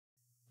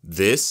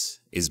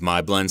This is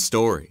MyBlend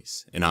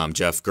Stories, and I'm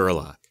Jeff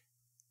Gerlach.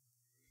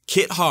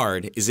 Kit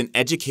Hard is an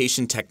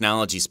education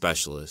technology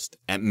specialist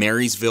at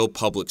Marysville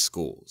Public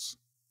Schools.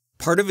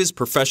 Part of his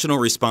professional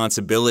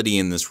responsibility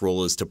in this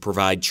role is to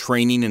provide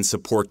training and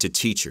support to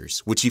teachers,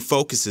 which he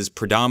focuses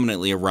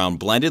predominantly around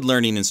blended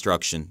learning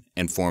instruction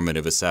and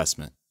formative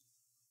assessment.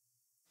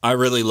 I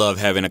really love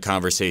having a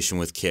conversation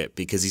with Kit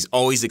because he's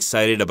always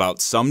excited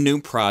about some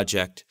new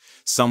project,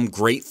 some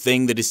great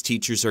thing that his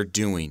teachers are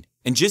doing.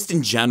 And just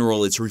in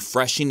general, it's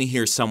refreshing to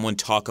hear someone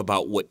talk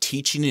about what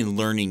teaching and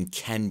learning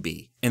can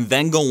be, and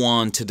then go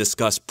on to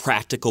discuss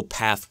practical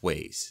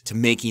pathways to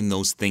making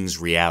those things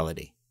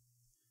reality.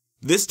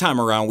 This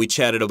time around, we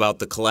chatted about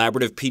the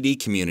collaborative PD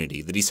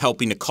community that he's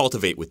helping to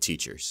cultivate with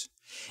teachers,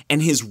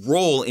 and his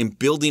role in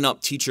building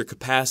up teacher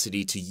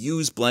capacity to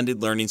use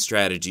blended learning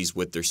strategies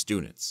with their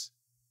students.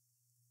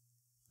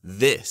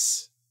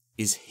 This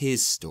is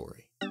his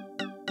story.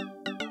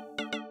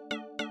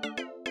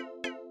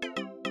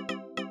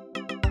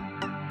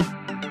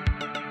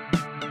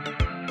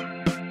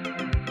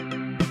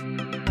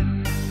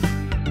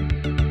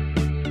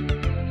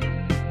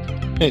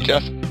 Hey,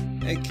 Jeff.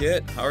 Hey,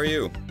 Kit. How are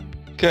you?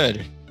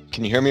 Good.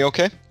 Can you hear me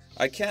okay?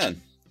 I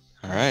can.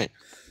 All right.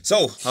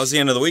 So, how's the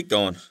end of the week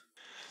going?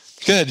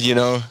 Good.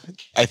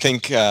 I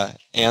think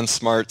Ann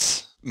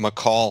Smart's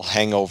McCall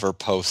hangover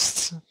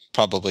posts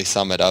probably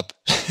sum it up.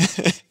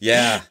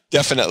 Yeah.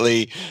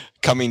 Definitely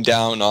coming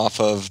down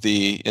off of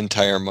the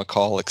entire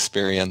McCall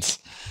experience.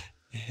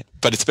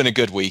 But it's been a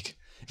good week,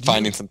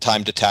 finding some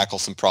time to tackle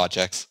some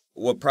projects.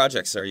 What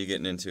projects are you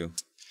getting into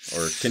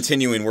or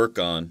continuing work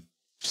on?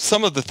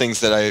 Some of the things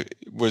that I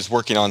was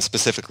working on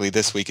specifically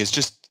this week is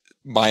just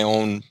my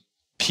own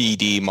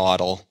PD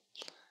model.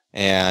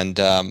 And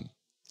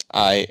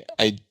I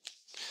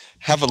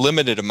have a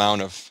limited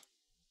amount of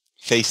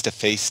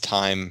face-to-face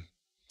time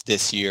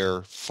this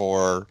year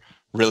for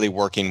really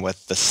working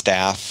with the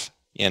staff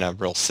in a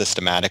real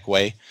systematic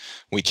way.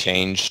 We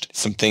changed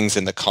some things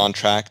in the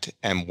contract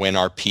and when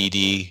our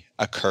PD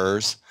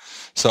occurs.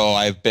 So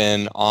I've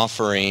been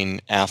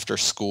offering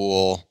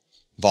after-school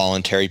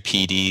voluntary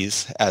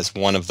PDs as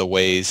one of the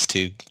ways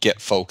to get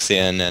folks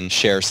in and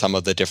share some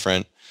of the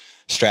different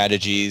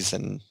strategies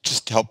and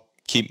just help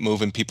keep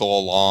moving people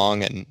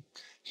along and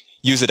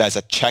use it as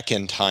a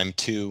check-in time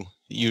too.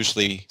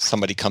 Usually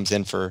somebody comes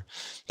in for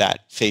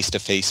that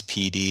face-to-face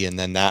PD and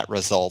then that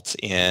results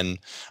in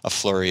a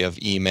flurry of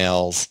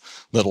emails,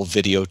 little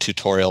video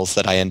tutorials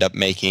that I end up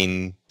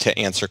making to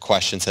answer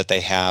questions that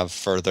they have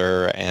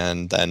further,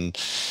 and then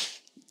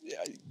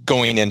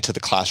going into the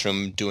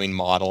classroom doing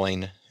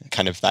modeling,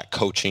 kind of that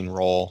coaching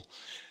role.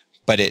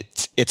 But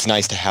it's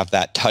nice to have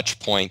that touch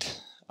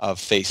point of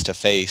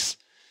face-to-face,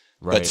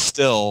 Right. But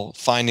still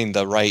finding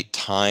the right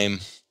time.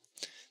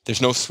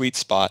 There's no sweet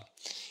spot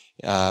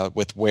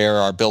with where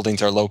our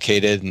buildings are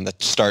located and the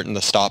start and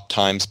the stop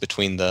times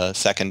between the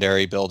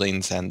secondary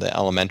buildings and the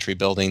elementary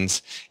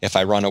buildings. If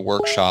I run a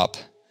workshop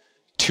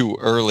too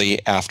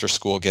early after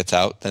school gets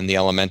out, then the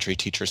elementary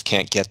teachers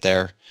can't get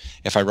there.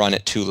 If I run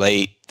it too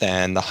late,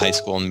 then the high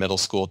school and middle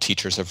school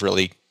teachers have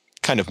really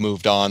kind of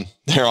moved on.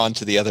 They're on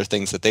to the other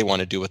things that they want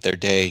to do with their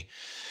day.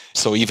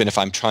 So even if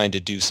I'm trying to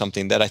do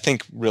something that I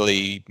think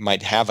really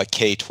might have a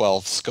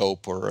K-12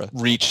 scope or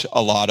reach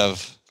a lot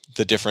of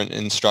the different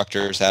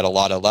instructors at a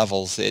lot of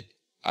levels,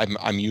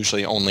 I'm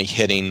usually only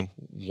hitting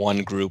one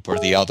group or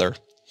the other.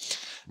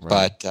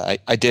 Right.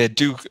 But I did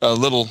do a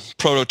little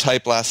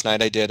prototype last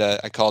night.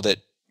 I called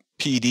it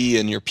PD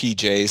in your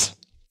PJs.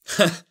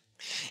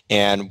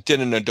 And did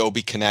an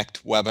Adobe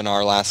Connect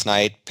webinar last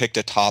night, picked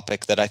a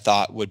topic that I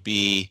thought would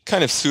be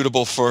kind of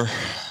suitable for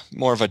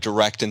more of a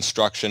direct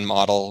instruction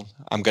model.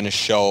 I'm going to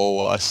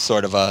show a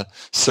sort of a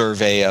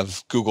survey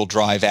of Google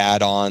Drive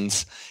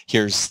add-ons.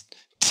 Here's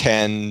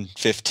 10,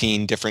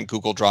 15 different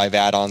Google Drive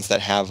add-ons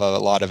that have a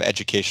lot of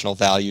educational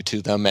value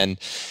to them, and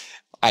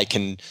I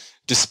can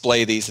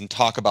display these and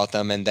talk about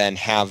them and then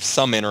have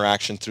some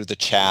interaction through the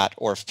chat,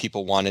 or if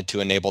people wanted to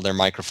enable their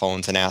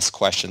microphones and ask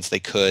questions, they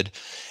could.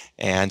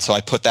 And so I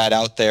put that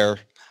out there.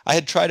 I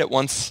had tried it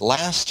once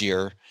last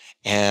year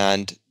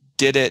and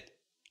did it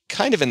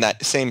kind of in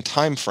that same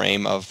time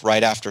frame of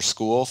right after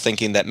school,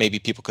 thinking that maybe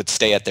people could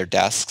stay at their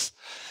desks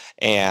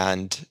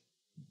and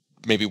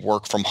maybe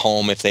work from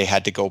home if they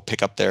had to go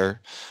pick up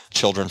their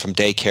children from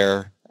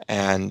daycare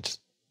and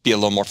be a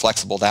little more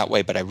flexible that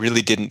way. But I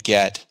really didn't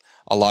get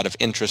a lot of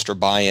interest or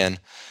buy-in.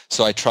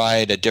 So I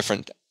tried a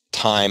different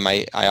time.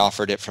 I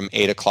offered it from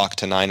 8 o'clock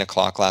to 9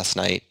 o'clock last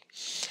night.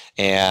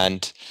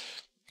 And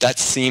that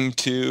seemed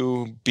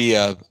to be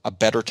a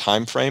better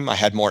time frame. I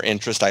had more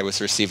interest. I was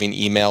receiving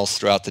emails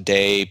throughout the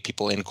day,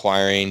 people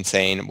inquiring,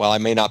 saying, well, I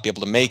may not be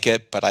able to make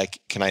it, but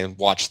can I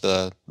watch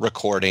the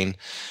recording?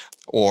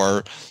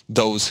 Or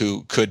those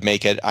who could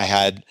make it, I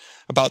had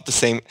about the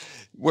same.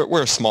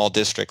 We're a small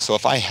district, so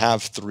if I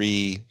have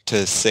 3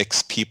 to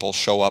 6 people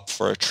show up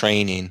for a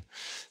training,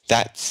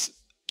 that's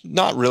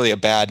not really a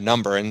bad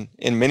number. And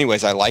in many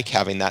ways, I like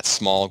having that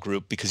small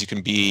group because you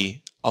can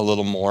be a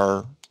little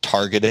more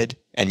targeted,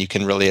 and you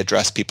can really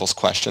address people's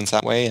questions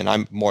that way. And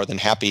I'm more than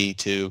happy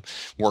to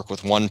work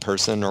with one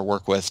person or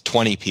work with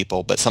 20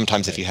 people. But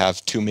sometimes if you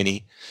have too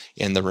many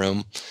in the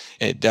room,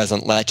 it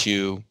doesn't let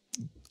you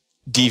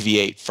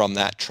deviate from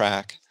that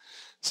track.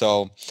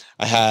 So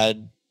I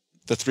had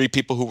the 3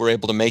 people who were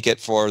able to make it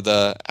for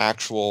the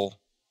actual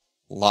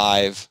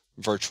live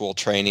virtual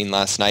training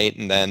last night,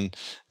 and then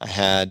I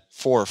had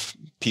 4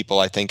 people,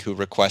 I think, who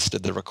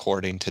requested the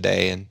recording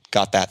today and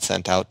got that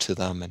sent out to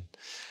them. And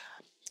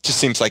it just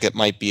seems like it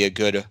might be a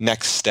good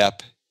next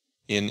step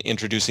in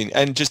introducing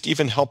and just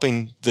even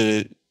helping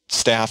the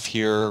staff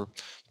here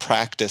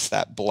practice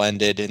that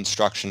blended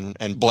instruction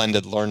and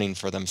blended learning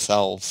for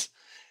themselves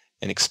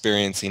and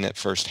experiencing it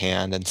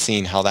firsthand and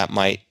seeing how that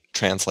might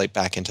translate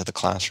back into the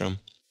classroom.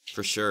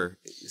 For sure.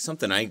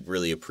 Something I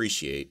really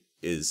appreciate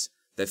is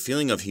that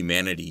feeling of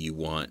humanity you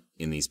want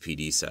in these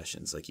PD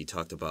sessions. Like you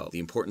talked about the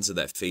importance of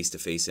that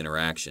face-to-face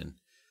interaction.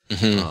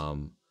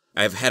 Mm-hmm.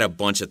 I've had a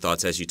bunch of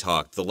thoughts as you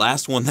talked. The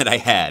last one that I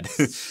had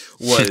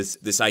was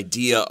this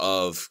idea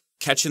of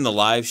catching the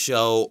live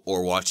show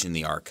or watching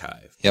the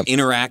archive. Yep.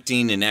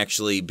 Interacting and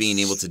actually being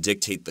able to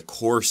dictate the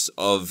course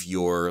of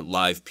your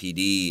live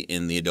PD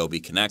in the Adobe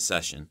Connect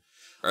session.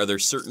 Are there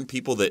certain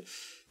people that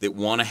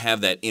want to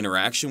have that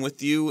interaction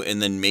with you,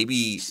 and then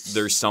maybe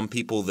there's some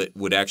people that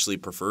would actually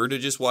prefer to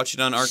just watch it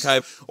on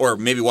archive, or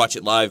maybe watch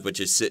it live but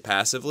just sit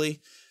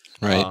passively?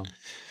 Right.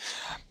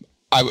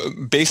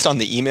 Based on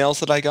the emails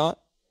that I got,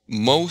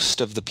 most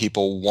of the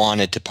people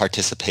wanted to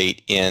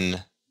participate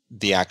in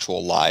the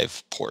actual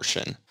live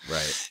portion.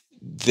 Right.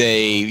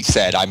 They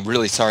said, I'm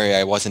really sorry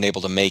I wasn't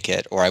able to make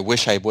it, or I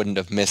wish I wouldn't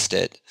have missed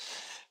it.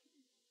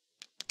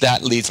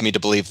 That leads me to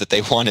believe that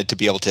they wanted to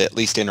be able to at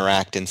least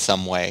interact in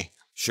some way.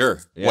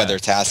 Sure. Yeah. Whether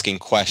it's asking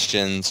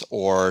questions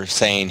or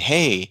saying,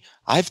 hey,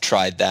 I've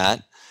tried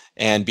that,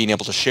 and being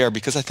able to share.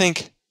 Because I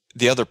think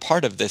the other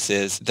part of this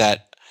is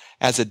that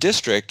as a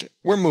district,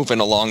 we're moving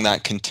along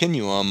that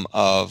continuum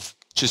of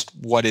just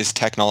what is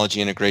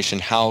technology integration?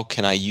 How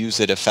can I use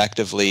it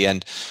effectively?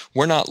 And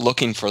we're not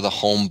looking for the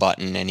home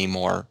button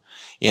anymore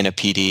in a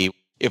PD.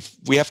 If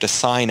we have to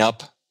sign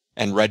up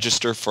and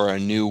register for a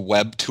new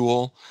web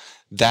tool,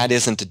 that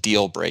isn't a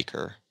deal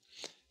breaker.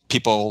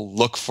 People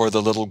look for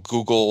the little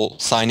Google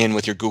sign in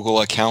with your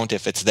Google account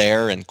if it's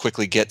there and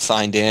quickly get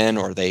signed in,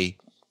 or they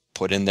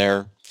put in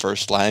their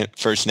first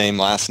name,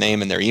 last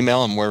name, and their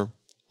email, and we're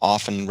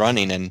off and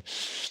running. And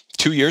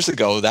 2 years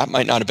ago, that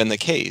might not have been the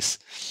case.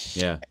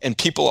 Yeah. And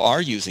people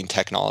are using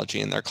technology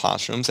in their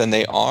classrooms, and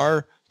they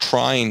are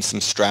trying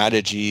some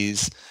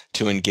strategies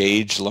to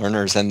engage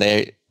learners, and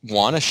they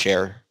want to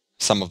share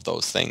some of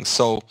those things.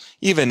 So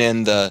even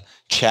in the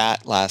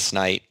chat last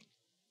night,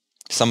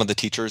 some of the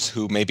teachers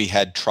who maybe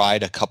had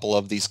tried a couple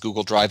of these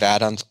Google Drive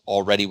add-ons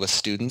already with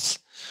students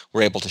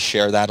were able to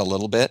share that a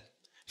little bit.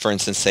 For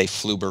instance, say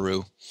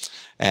Flubaroo.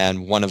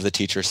 And one of the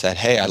teachers said,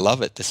 hey, I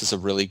love it. This is a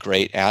really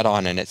great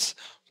add-on, and it's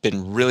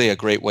been really a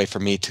great way for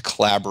me to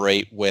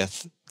collaborate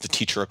with the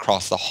teacher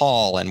across the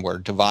hall, and we're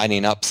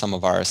dividing up some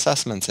of our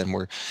assessments, and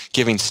we're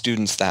giving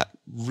students that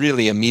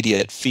really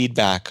immediate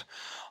feedback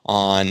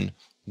on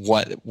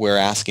what we're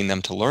asking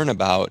them to learn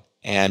about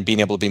and being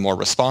able to be more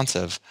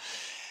responsive.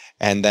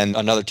 And then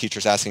another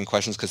teacher's asking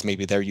questions because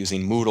maybe they're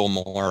using Moodle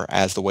more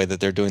as the way that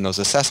they're doing those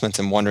assessments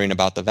and wondering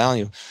about the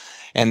value.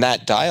 And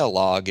that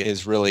dialogue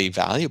is really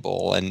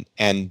valuable,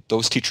 and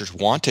those teachers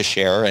want to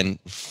share. And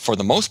for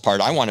the most part,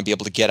 I want to be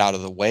able to get out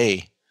of the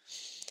way.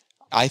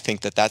 I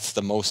think that that's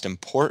the most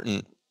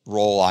important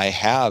role I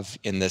have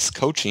in this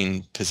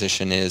coaching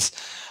position is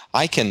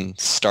I can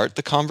start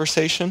the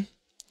conversation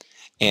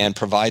and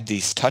provide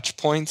these touch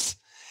points.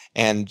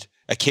 And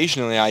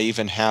occasionally I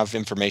even have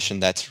information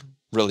that's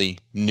really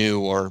new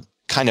or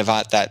kind of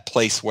at that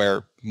place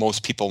where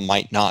most people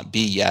might not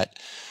be yet.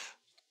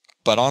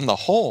 But on the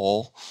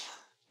whole,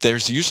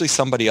 there's usually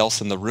somebody else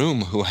in the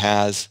room who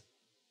has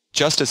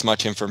just as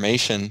much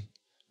information,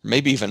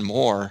 maybe even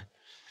more.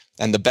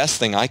 And the best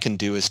thing I can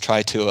do is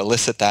try to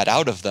elicit that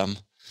out of them.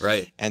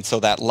 Right. And so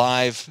that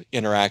live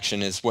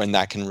interaction is when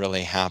that can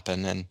really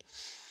happen. And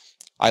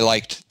I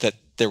liked that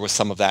there was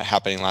some of that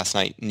happening last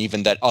night, and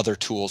even that other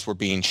tools were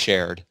being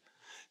shared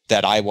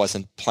that I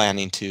wasn't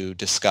planning to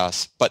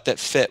discuss, but that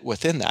fit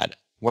within that.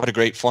 What a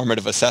great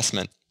formative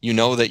assessment. You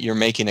know that you're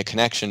making a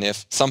connection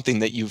if something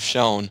that you've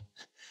shown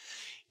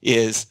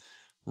is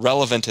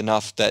relevant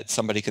enough that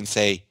somebody can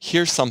say,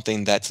 here's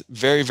something that's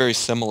very, very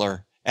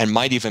similar and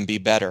might even be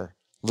better.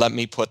 Let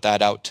me put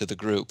that out to the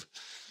group.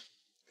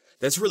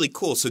 That's really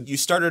cool. So you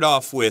started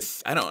off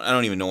with, I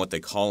don't even know what they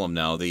call them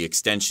now, the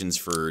extensions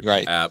for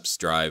Right. apps,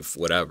 Drive,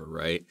 whatever,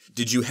 right?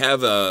 Did you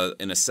have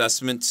an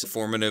assessment,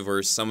 formative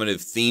or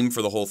summative theme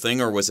for the whole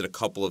thing, or was it a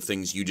couple of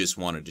things you just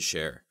wanted to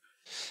share?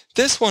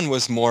 This one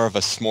was more of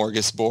a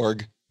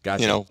smorgasbord.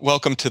 Gotcha. You know,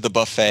 welcome to the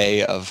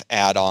buffet of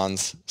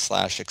add-ons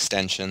 /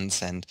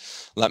 extensions, and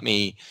let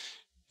me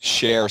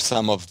share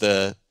some of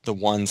the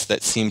ones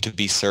that seem to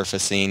be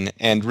surfacing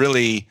and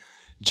really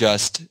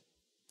just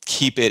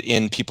keep it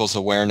in people's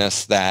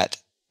awareness that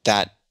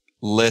that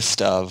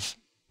list of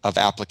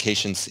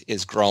applications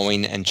is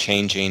growing and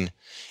changing,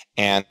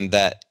 and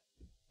that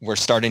we're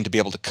starting to be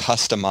able to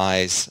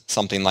customize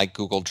something like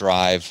Google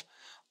Drive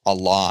a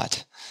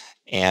lot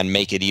and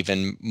make it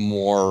even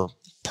more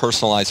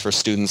personalized for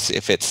students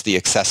if it's the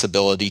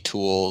accessibility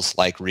tools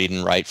like Read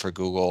and Write for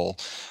Google,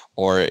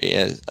 or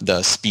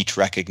the speech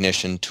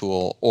recognition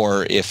tool,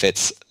 or if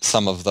it's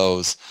some of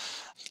those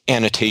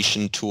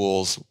annotation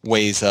tools,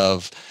 ways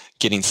of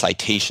getting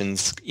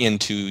citations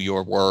into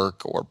your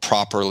work or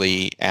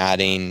properly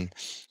adding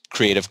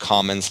Creative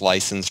Commons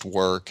licensed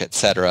work,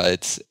 etc.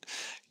 It's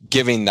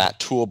giving that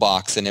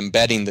toolbox and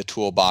embedding the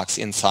toolbox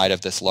inside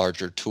of this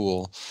larger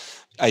tool.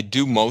 I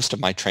do most of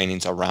my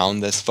trainings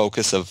around this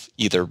focus of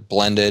either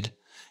blended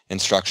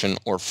instruction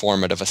or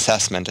formative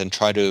assessment, and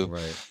try to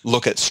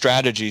look at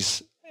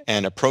strategies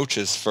and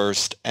approaches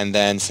first and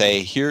then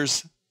say,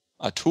 here's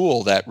a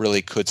tool that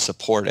really could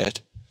support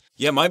it.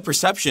 Yeah, my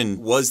perception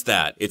was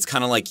that it's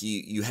kind of like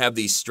you have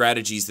these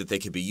strategies that they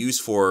could be used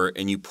for,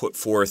 and you put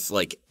forth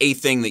like a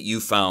thing that you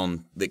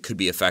found that could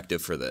be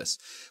effective for this.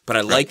 But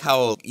I like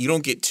how you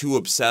don't get too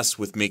obsessed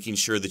with making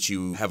sure that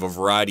you have a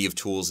variety of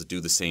tools that do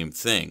the same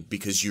thing,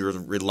 because you're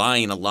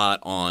relying a lot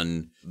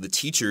on the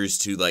teachers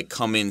to like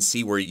come in,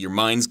 see where your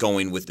mind's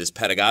going with this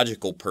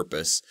pedagogical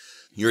purpose.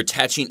 You're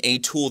attaching a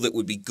tool that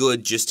would be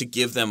good just to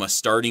give them a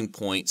starting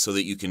point so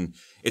that you can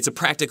 – it's a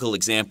practical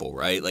example,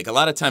 right? Like a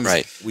lot of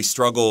times we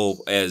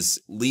struggle as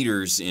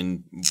leaders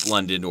in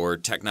blended or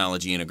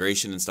technology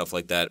integration and stuff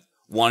like that,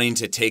 wanting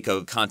to take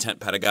a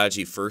content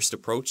pedagogy first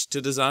approach to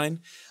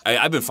design.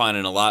 I've been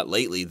finding a lot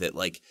lately that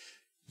like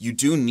you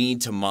do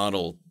need to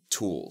model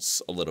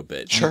tools a little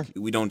bit. Sure.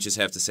 We don't just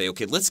have to say,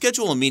 okay, let's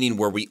schedule a meeting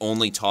where we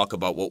only talk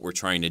about what we're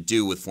trying to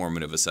do with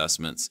formative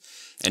assessments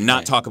and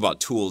not talk about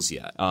tools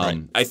yet.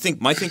 I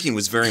think my thinking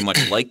was very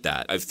much like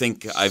that. I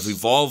think I've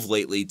evolved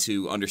lately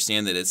to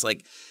understand that it's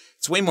like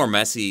it's way more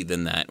messy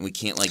than that, and we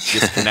can't like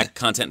disconnect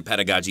content and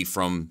pedagogy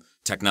from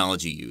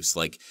technology use.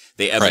 Like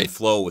they ebb and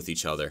flow with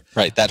each other.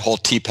 Right. That whole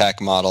TPAC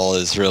model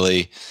is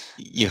really,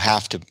 you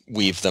have to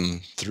weave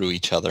them through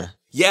each other.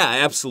 Yeah,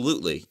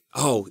 absolutely.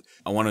 Oh,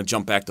 I want to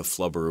jump back to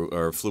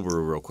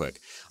Flubaroo real quick.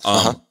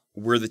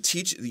 Where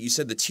you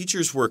said the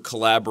teachers were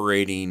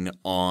collaborating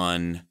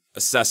on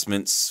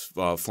assessments,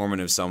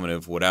 formative,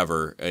 summative,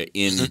 whatever,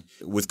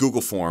 with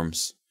Google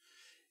Forms,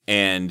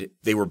 and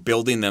they were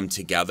building them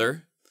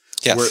together.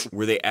 Yes.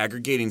 Were they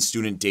aggregating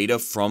student data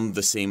from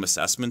the same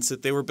assessments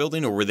that they were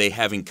building, or were they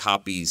having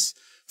copies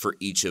for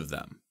each of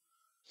them?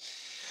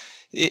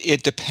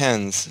 It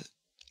depends.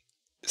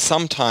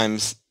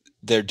 Sometimes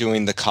they're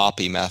doing the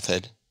copy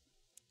method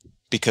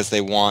because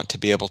they want to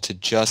be able to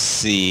just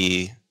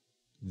see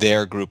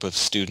their group of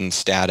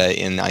students' data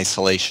in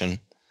isolation.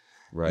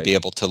 Right. Be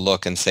able to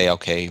look and say,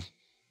 okay,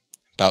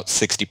 about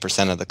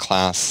 60% of the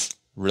class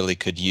really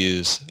could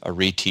use a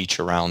reteach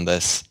around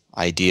this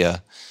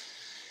idea.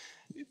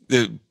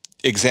 The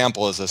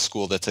example is a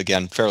school that's,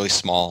 again, fairly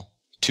small,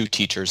 2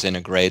 teachers in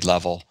a grade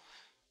level.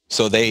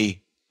 So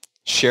they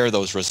share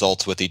those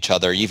results with each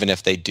other, even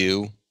if they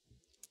do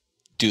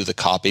the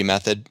copy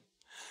method.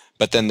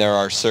 But then there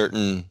are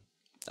certain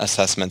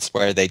assessments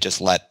where they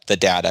just let the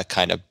data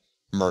kind of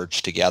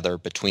merge together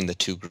between the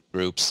 2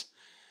 groups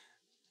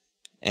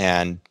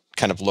and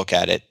kind of look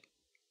at it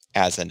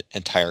as an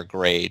entire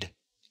grade.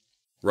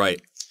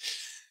 Right.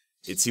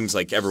 It seems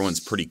like everyone's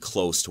pretty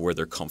close to where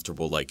they're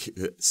comfortable, like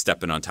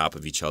stepping on top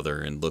of each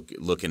other and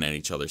looking at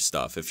each other's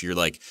stuff. If you're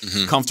like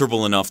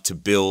comfortable enough to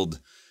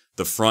build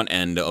the front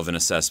end of an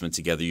assessment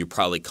together, you're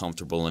probably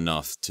comfortable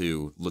enough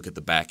to look at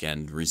the back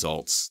end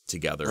results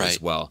together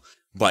as well.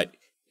 But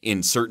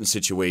in certain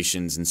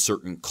situations, in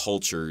certain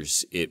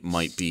cultures, it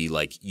might be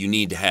like you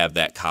need to have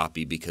that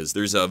copy because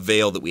there's a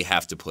veil that we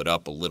have to put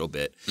up a little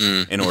bit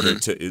in order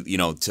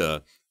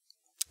to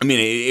I mean,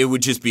 it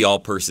would just be all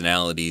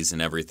personalities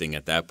and everything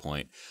at that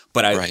point.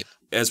 But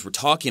as we're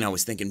talking, I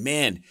was thinking,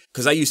 man,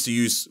 because I used to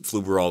use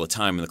Flubaroo all the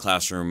time in the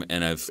classroom,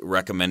 and I've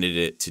recommended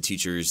it to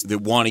teachers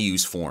that want to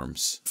use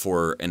forms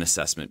for an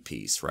assessment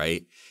piece,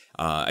 right?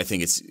 I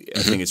think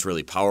it's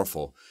really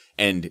powerful.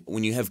 And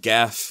when you have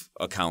GAF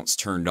accounts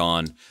turned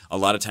on, a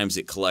lot of times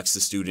it collects the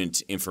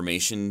student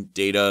information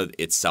data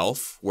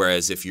itself,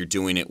 whereas if you're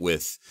doing it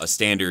with a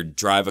standard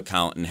Drive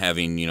account and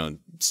having,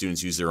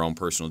 students use their own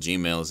personal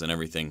Gmails and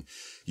everything,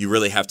 you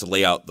really have to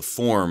lay out the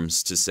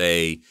forms to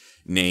say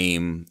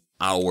name,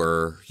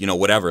 hour,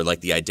 whatever, like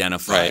the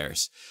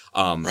identifiers,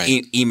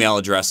 email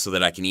address so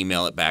that I can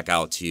email it back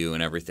out to you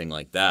and everything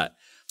like that.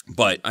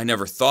 But I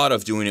never thought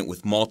of doing it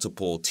with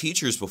multiple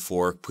teachers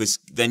before, because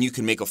then you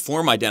can make a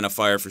form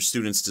identifier for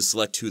students to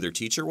select who their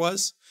teacher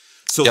was,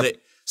 so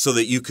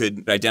that you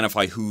could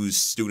identify whose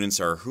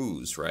students are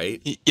whose,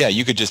 right? Yeah,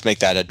 you could just make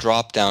that a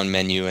drop-down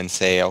menu and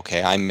say,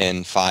 okay, I'm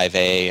in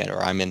 5A or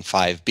I'm in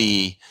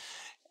 5B,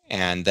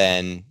 and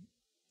then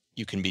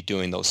you can be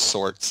doing those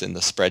sorts in the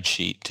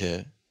spreadsheet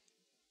to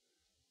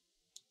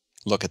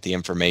look at the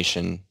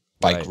information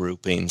by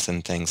groupings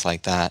and things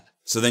like that.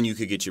 So then you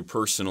could get your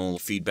personal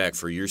feedback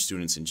for your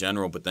students in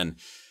general, but then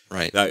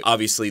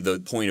obviously the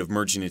point of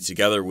merging it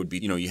together would be,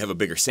 you have a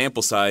bigger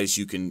sample size.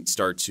 You can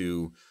start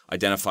to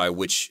identify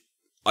which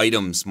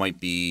items might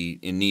be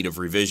in need of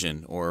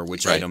revision or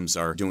which Right. items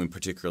are doing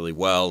particularly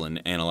well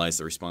and analyze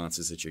the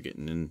responses that you're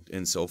getting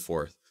and so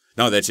forth.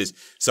 No, that's just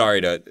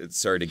sorry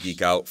to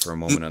geek out for a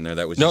moment on there.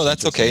 That was No, just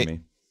that's interesting okay. to me.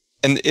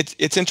 And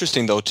it's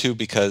interesting though too,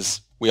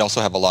 because we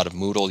also have a lot of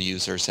Moodle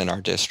users in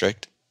our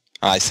district.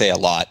 I say a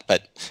lot,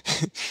 but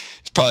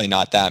it's probably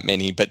not that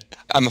many, but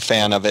I'm a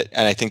fan of it,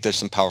 and I think there's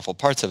some powerful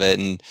parts of it.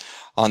 And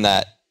on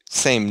that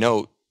same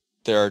note,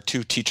 there are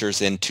two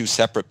teachers in two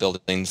separate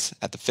buildings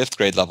at the 5th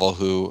grade level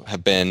who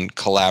have been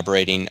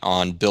collaborating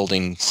on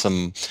building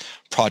some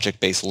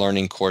project-based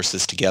learning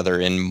courses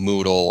together in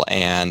Moodle,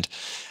 and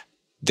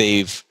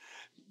they've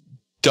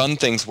done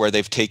things where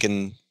they've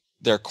taken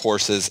their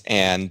courses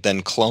and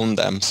then cloned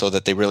them so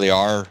that they really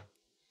are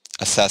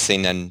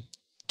assessing and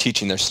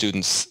teaching their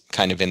students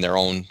kind of in their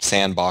own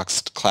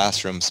sandboxed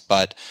classrooms.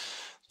 But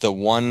the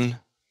one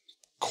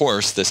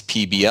course, this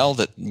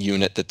PBL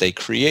unit that they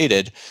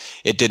created,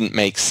 it didn't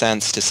make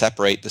sense to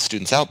separate the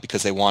students out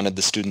because they wanted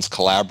the students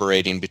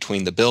collaborating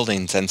between the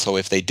buildings. And so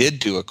if they did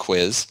do a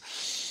quiz,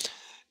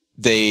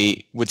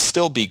 they would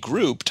still be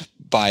grouped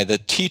by the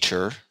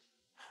teacher,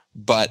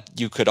 but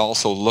you could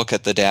also look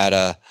at the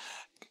data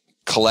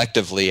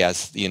collectively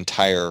as the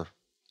entire,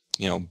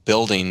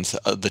 buildings,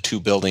 the two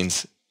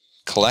buildings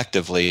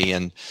collectively,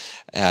 and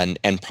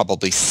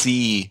probably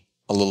see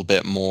a little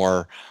bit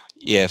more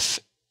if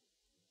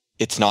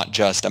it's not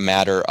just a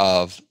matter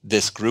of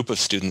this group of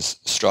students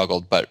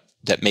struggled, but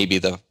that maybe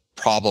the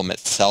problem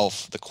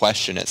itself, the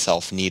question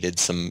itself, needed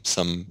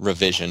some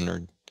revision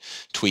or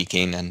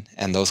tweaking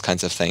and those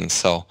kinds of things.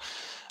 So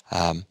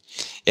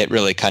it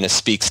really kind of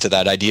speaks to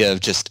that idea of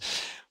just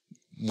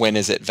when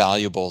is it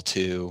valuable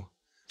to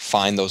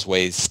find those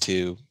ways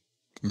to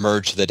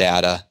merge the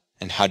data,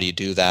 and how do you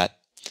do that?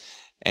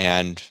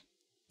 And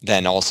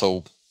then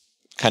also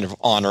kind of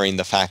honoring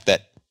the fact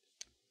that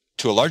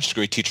to a large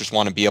degree, teachers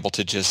want to be able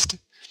to just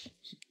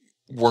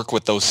work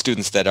with those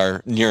students that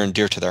are near and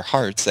dear to their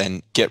hearts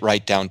and get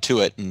right down to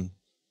it, and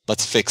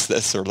let's fix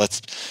this, or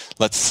let's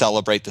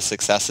celebrate the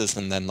successes,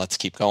 and then let's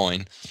keep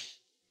going.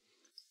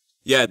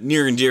 Yeah,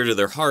 near and dear to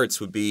their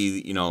hearts would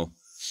be,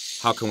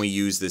 how can we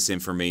use this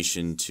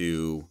information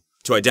to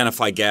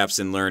identify gaps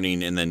in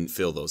learning and then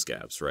fill those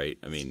gaps, right?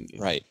 I mean,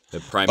 right.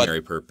 The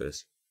primary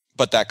purpose.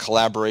 But that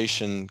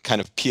collaboration kind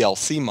of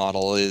PLC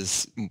model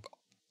is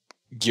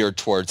geared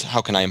towards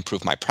how can I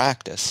improve my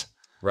practice?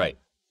 Right.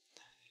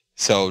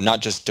 So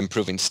not just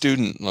improving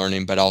student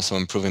learning, but also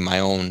improving my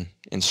own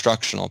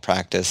instructional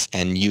practice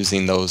and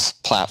using those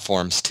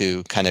platforms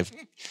to kind of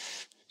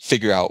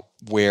figure out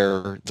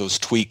where those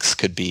tweaks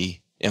could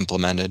be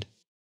implemented.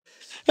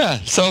 Yeah,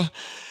 so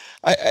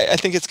I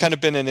think it's kind of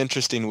been an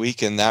interesting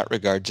week in that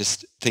regard,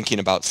 just thinking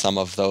about some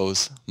of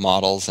those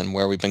models and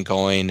where we've been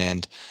going,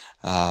 and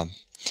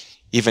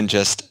even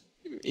just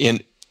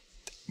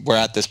we're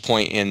at this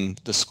point in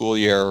the school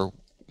year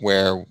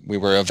where we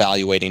were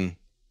evaluating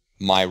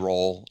my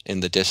role in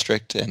the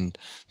district and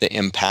the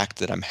impact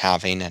that I'm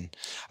having. And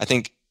I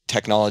think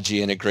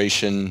technology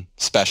integration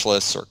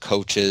specialists or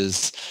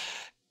coaches,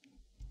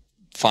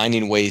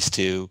 finding ways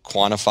to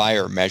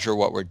quantify or measure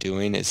what we're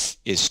doing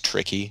is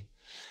tricky.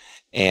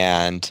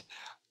 And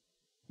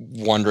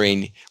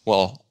wondering,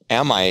 well,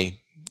 am I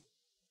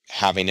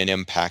having an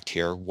impact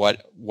here?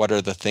 What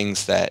are the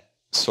things that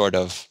sort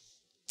of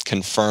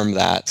confirm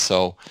that?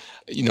 So,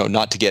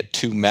 not to get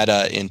too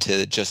meta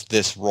into just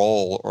this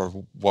role or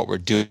what we're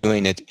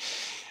doing,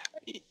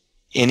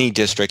 any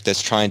district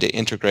that's trying to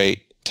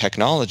integrate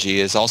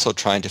technology is also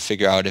trying to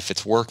figure out if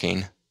it's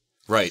working.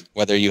 Right.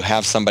 Whether you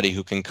have somebody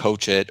who can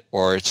coach it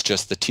or it's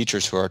just the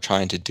teachers who are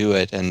trying to do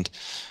it. And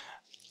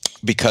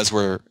because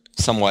we're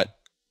somewhat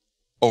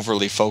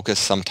overly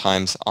focused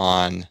sometimes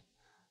on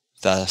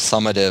the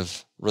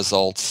summative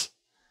results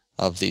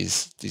of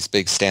these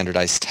big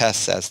standardized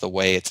tests as the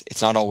way,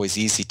 it's not always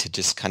easy to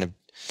just kind of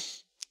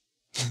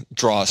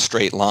draw a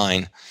straight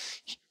line.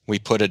 We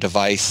put a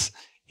device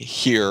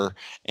here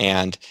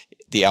and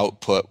the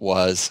output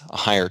was a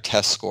higher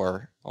test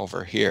score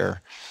over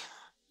here.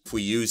 If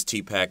we use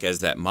TPAC as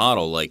that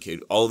model,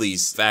 all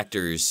these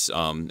factors,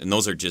 and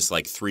those are just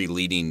like 3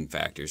 leading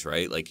factors,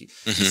 right? Like you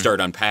start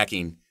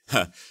unpacking.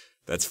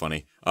 That's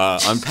funny.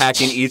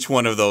 Unpacking each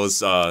one of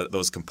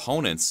those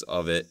components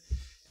of it,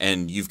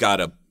 and you've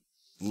got a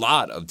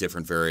lot of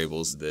different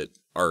variables that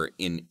are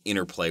in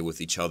interplay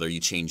with each other.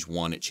 You change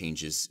one, it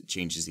changes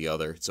the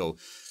other. So,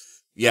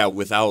 yeah,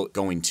 without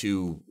going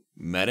too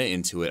meta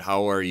into it,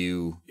 how are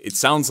you? It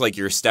sounds like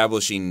you're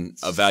establishing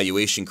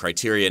evaluation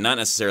criteria, not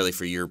necessarily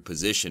for your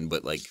position,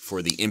 but like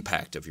for the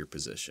impact of your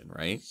position,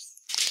 right?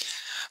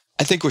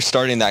 I think we're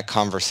starting that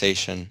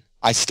conversation.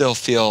 I still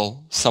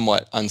feel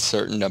somewhat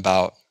uncertain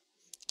about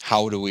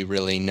how do we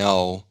really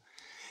know.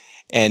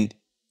 And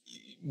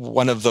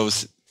one of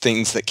those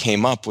things that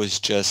came up was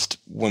just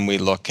when we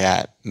look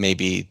at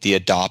maybe the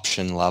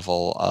adoption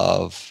level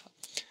of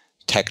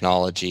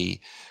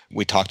technology.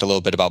 We talked a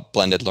little bit about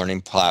blended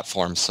learning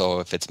platforms. So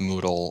if it's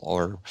Moodle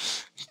or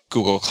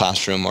Google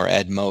Classroom or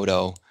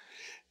Edmodo,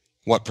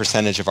 what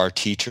percentage of our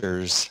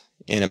teachers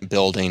in a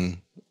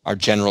building are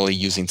generally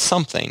using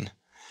something?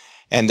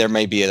 And there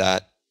may be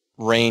that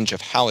range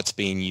of how it's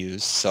being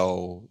used.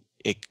 So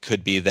it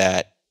could be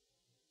that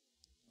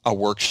a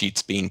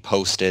worksheet's being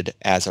posted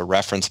as a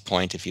reference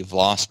point if you've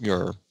lost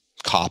your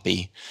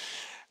copy,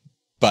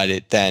 but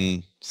it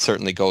then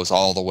certainly goes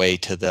all the way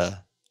to the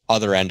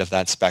other end of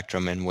that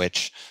spectrum in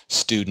which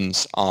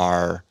students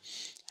are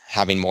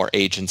having more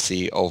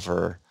agency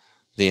over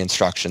the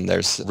instruction.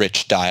 There's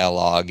rich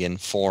dialogue in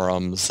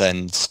forums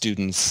and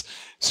students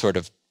sort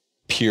of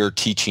peer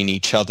teaching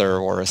each other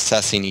or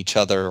assessing each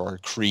other or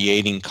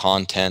creating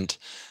content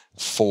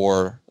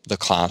for the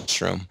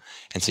classroom.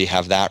 And so you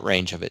have that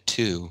range of it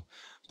too.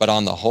 But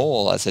on the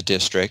whole, as a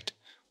district,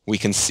 we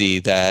can see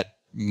that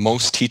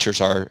most teachers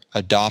are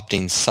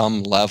adopting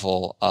some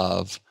level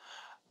of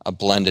a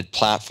blended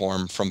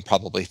platform from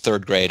probably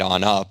third grade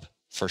on up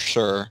for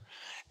sure.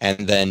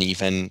 And then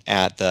even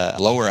at the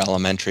lower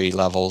elementary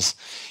levels,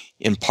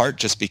 in part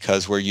just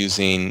because we're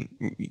using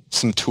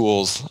some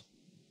tools.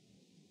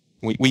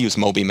 We use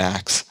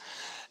MobyMax,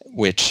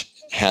 which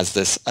has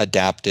this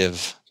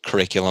adaptive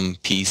curriculum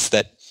piece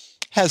that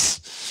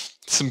has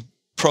some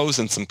pros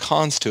and some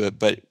cons to it,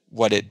 but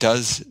what it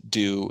does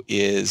do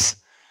is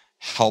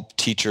help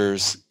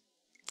teachers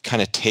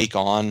kind of take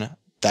on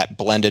that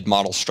blended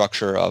model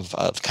structure of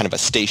kind of a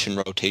station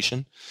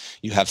rotation.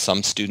 You have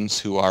some students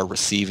who are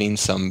receiving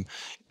some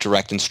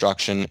direct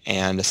instruction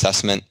and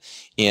assessment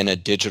in a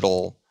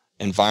digital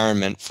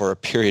environment for a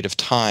period of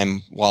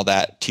time while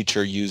that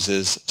teacher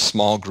uses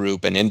small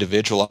group and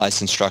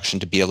individualized instruction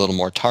to be a little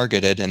more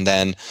targeted, and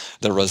then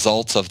the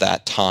results of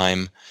that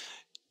time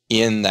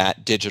in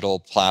that digital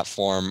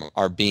platform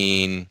are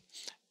being,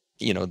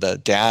 the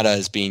data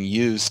is being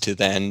used to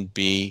then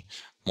be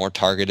more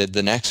targeted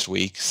the next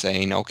week,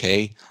 saying,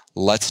 okay,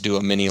 let's do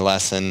a mini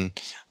lesson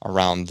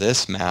around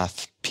this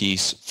math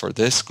piece for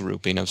this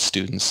grouping of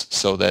students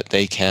so that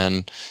they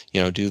can,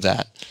 do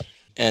that.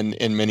 And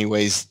in many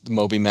ways,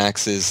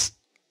 MobyMax is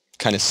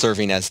kind of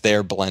serving as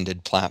their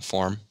blended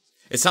platform.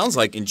 It sounds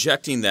like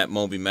injecting that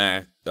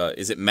MobyMax,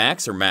 is it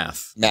Max or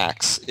Math?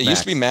 Max. It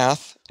used to be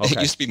Math. Okay.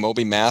 It used to be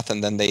MobyMath,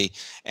 and then they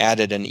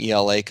added an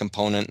ELA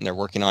component, and they're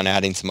working on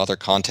adding some other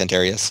content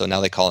areas, so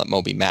now they call it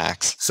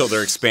MobyMax. So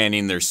they're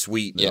expanding their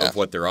suite of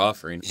what they're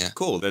offering. Yeah.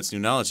 Cool. That's new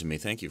knowledge to me.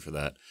 Thank you for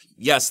that.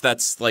 Yes,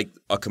 that's like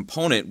a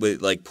component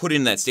with like put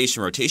in that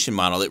station rotation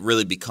model, it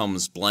really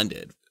becomes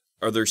blended.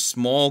 Are there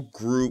small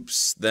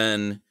groups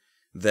then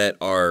that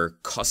are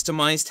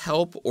customized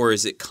help, or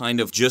is it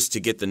kind of just to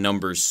get the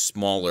numbers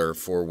smaller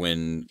for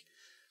when,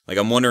 like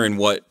I'm wondering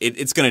what,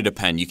 it's going to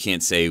depend. You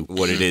can't say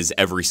what it is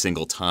every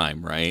single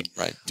time, right?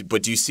 Right.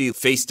 But do you see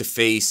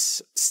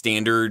face-to-face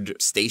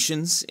standard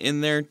stations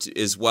in there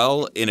as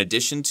well, in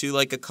addition to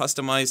like a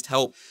customized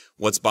help,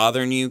 what's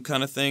bothering you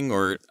kind of thing?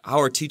 Or how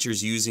are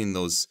teachers using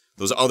those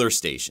other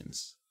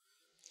stations?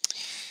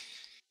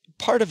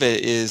 Part of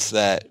it is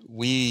that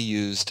we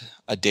used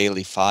a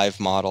daily 5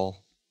 model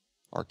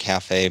or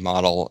cafe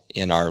model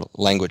in our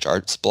language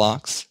arts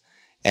blocks,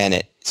 and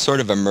it sort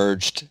of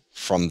emerged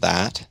from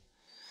that.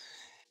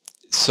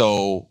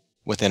 So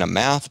within a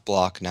math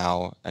block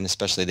now, and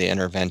especially the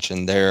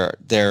intervention,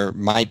 there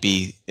might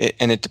be,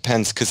 and it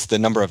depends because the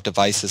number of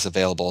devices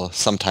available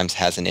sometimes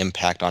has an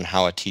impact on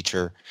how a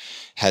teacher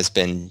has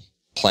been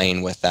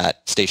playing with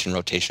that station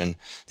rotation.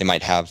 They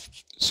might have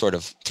sort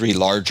of 3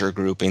 larger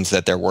groupings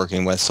that they're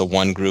working with. So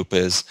one group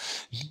is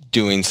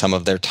doing some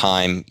of their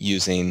time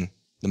using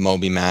the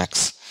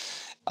MobyMax.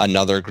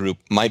 Another group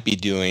might be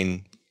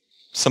doing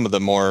some of the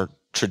more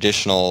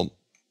traditional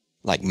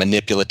like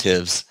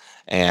manipulatives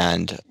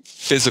and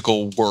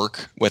physical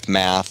work with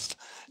math,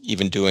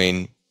 even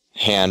doing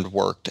hand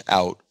worked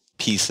out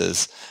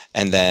pieces,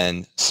 and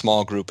then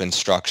small group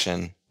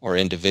instruction or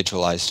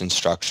individualized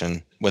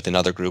instruction with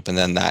another group, and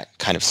then that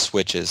kind of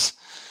switches.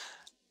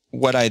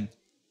 What I'd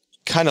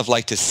kind of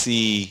like to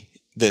see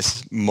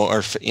this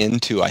morph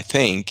into, I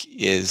think,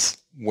 is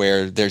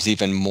where there's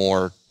even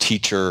more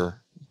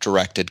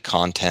teacher-directed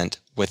content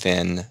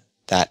within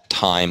that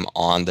time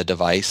on the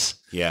device.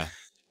 Yeah.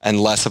 And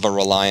less of a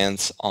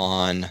reliance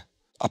on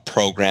a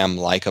program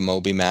like a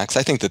MobyMax.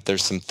 I think that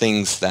there's some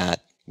things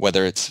that,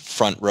 whether it's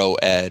Front Row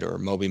Ed or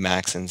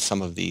MobyMax and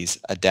some of these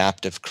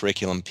adaptive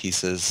curriculum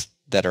pieces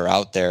that are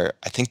out there,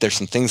 I think there's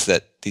some things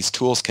that these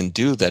tools can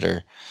do that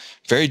are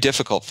very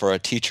difficult for a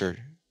teacher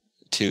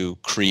to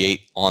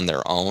create on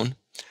their own.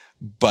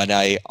 But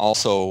I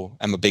also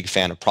am a big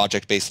fan of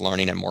project-based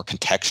learning and more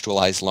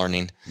contextualized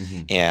learning,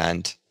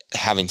 and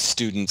having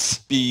students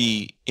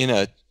be in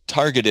a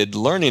targeted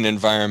learning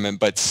environment,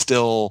 but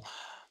still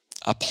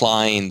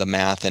applying the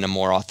math in a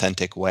more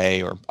authentic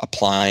way or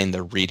applying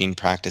the reading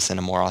practice in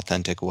a more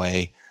authentic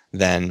way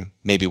than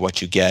maybe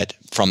what you get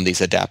from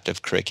these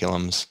adaptive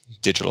curriculums,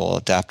 digital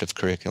adaptive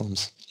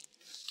curriculums.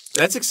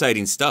 That's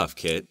exciting stuff,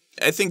 Kit.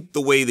 I think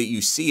the way that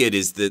you see it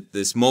is that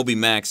this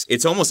MobyMax,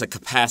 it's almost a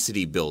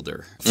capacity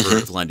builder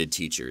for blended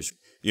teachers.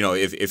 You know,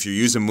 if you're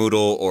using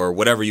Moodle or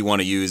whatever you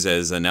want to use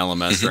as an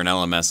LMS or an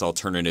LMS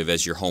alternative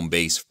as your home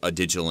base, a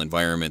digital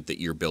environment that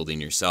you're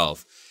building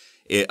yourself,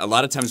 a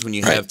lot of times when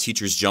you have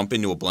teachers jump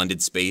into a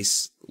blended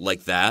space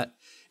like that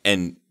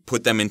and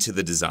put them into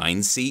the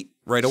design seat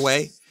right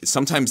away.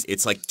 Sometimes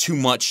it's like too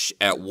much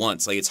at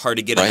once. Like it's hard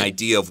to get an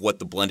idea of what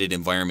the blended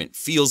environment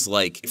feels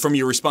like from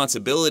your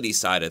responsibility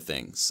side of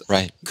things.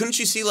 Right. Couldn't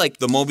you see like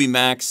the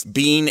MobyMax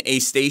being a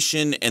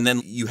station and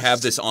then you have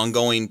this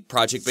ongoing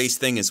project-based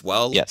thing as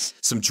well? Yes.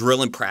 Some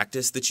drill and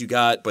practice that you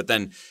got, but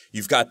then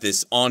you've got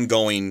this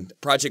ongoing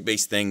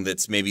project-based thing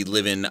that's maybe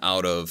living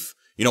out of,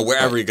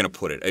 wherever you're going to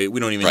put it. We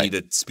don't even need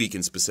to speak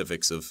in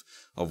specifics of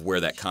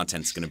where that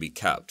content's going to be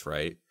kept,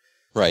 right?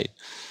 Right.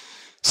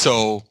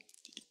 So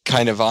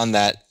kind of on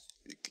that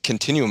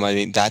continuum, I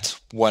mean, that's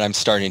what I'm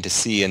starting to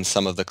see in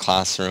some of the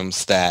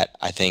classrooms that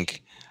I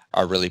think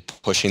are really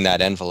pushing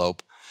that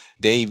envelope.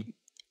 They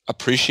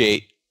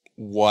appreciate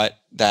what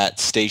that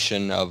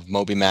station of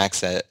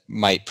MobyMax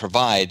might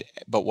provide,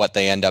 but what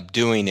they end up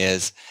doing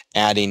is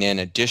adding in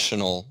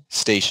additional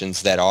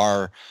stations that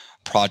are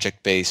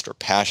project-based or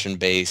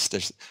passion-based.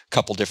 There's a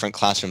couple different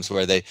classrooms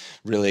where they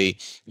really,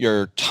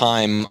 your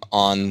time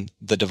on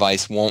the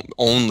device won't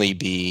only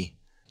be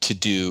to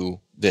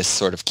do this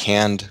sort of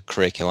canned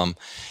curriculum.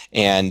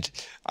 And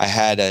I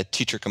had a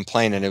teacher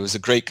complain, and it was a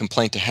great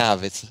complaint to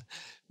have. It's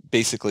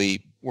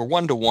basically, we're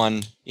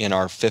one-to-one in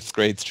our 5th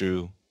grade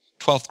through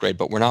 12th grade,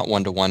 but we're not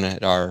one-to-one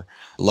at our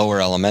lower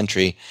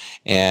elementary.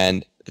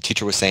 And the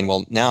teacher was saying,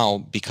 well, now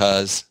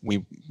because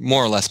we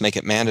more or less make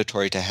it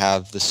mandatory to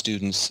have the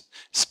students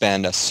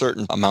spend a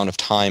certain amount of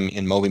time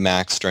in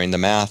MobyMax during the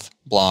math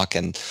block,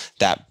 and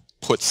that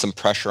puts some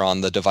pressure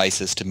on the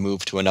devices to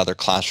move to another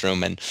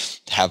classroom and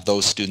have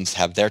those students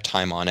have their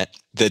time on it.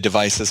 The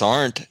devices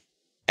aren't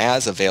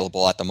as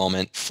available at the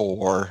moment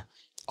for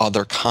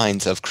other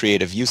kinds of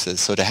creative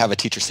uses. So to have a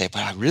teacher say,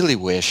 but I really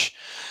wish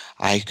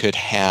I could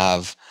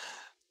have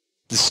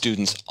the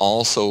students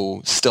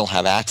also still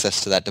have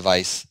access to that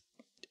device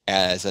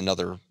as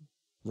another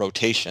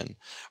rotation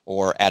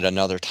or at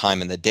another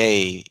time in the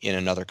day in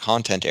another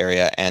content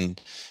area,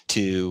 and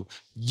to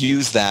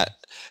use that.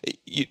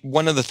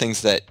 One of the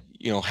things that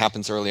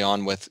happens early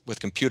on with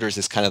computers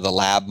is kind of the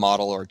lab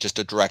model or just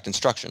a direct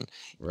instruction.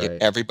 Right.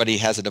 If everybody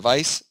has a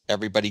device,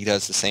 everybody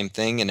does the same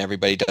thing, and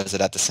everybody does it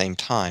at the same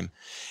time.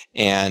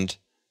 And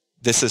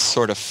this has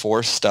sort of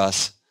forced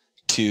us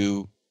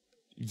to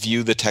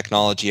view the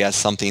technology as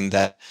something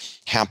that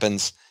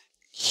happens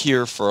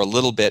here for a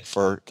little bit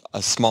for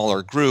a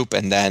smaller group,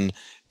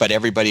 but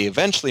everybody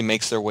eventually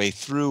makes their way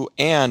through,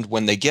 and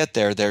when they get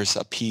there, there's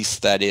a piece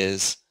that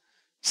is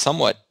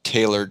somewhat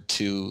tailored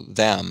to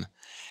them.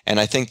 And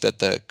I think that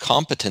the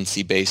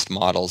competency-based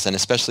models, and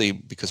especially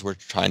because we're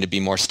trying to be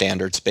more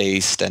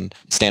standards-based and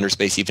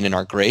standards-based even in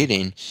our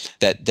grading,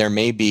 that there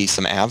may be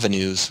some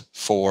avenues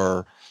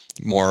for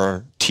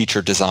more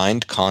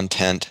teacher-designed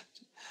content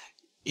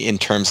in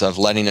terms of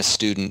letting a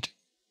student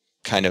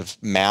kind of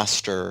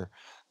master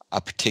a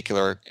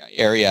particular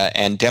area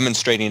and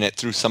demonstrating it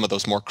through some of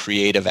those more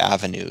creative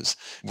avenues.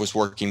 I was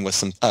working with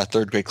some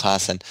 3rd grade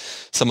class, and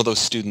some of those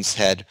students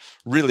had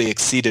really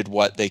exceeded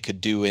what they could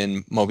do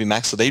in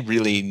MobyMax, so they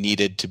really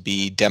needed to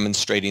be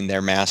demonstrating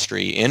their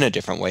mastery in a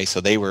different way.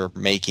 So they were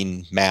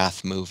making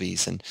math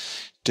movies and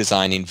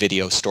designing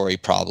video story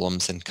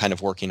problems and kind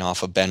of working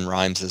off of Ben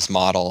Rhimes's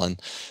model.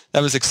 And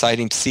that was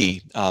exciting to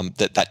see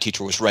that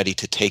teacher was ready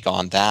to take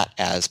on that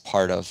as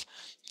part of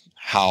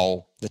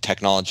how the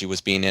technology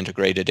was being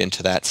integrated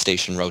into that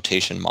station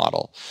rotation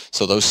model.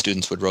 So those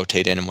students would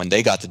rotate in, and when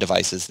they got the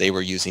devices, they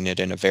were using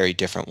it in a very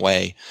different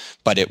way.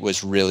 But it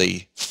was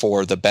really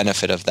for the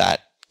benefit of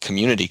that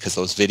community, because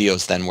those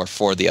videos then were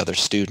for the other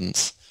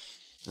students.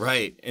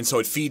 Right. And so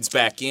it feeds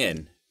back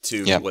in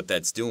to what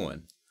that's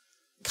doing.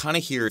 Kind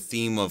of hear a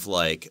theme of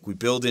like we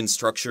build in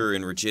structure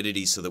and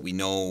rigidity so that we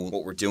know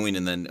what we're doing,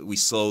 and then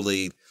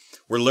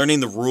we're learning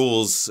the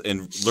rules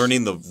and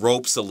learning the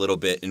ropes a little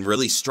bit and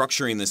really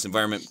structuring this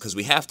environment, because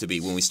we have to be.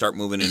 When we start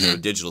moving into a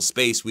digital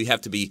space, we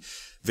have to be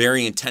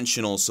very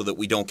intentional so that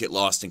we don't get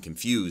lost and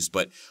confused.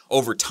 But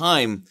over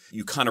time,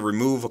 you kind of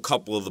remove a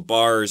couple of the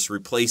bars,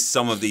 replace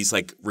some of these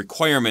like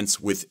requirements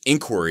with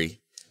inquiry.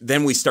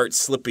 Then we start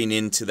slipping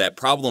into that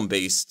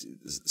problem-based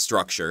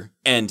structure.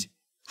 And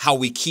how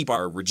we keep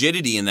our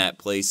rigidity in that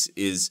place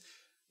is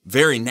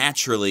very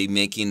naturally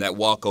making that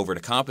walk over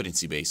to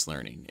competency-based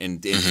learning.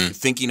 And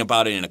thinking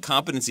about it in a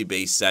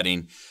competency-based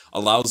setting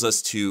allows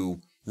us to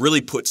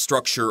really put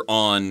structure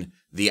on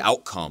the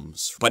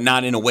outcomes, but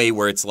not in a way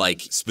where it's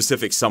like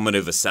specific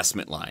summative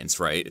assessment lines,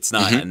 right? It's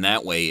not in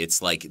that way.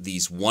 It's like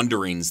these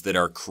wonderings that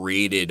are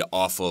created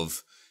off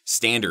of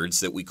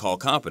standards that we call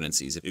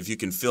competencies. If you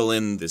can fill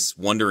in this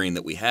wondering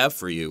that we have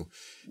for you,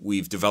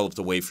 we've developed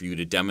a way for you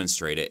to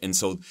demonstrate it. And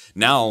so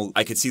now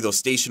I could see those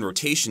station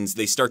rotations,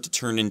 they start to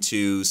turn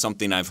into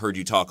something I've heard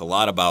you talk a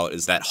lot about,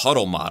 is that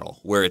huddle model,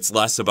 where it's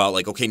less about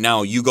like, okay,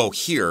 now you go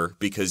here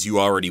because you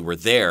already were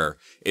there.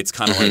 It's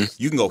kind of like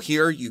you can go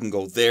here, you can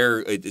go there.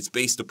 It's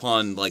based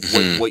upon like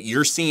what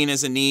you're seeing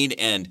as a need,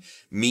 and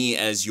me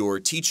as your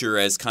teacher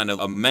as kind of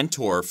a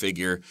mentor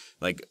figure,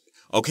 like,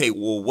 Okay,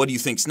 well, what do you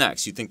think's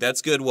next? You think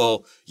that's good?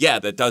 Well, yeah,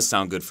 that does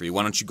sound good for you.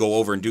 Why don't you go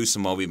over and do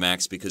some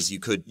MobyMax because you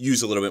could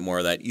use a little bit more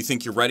of that. You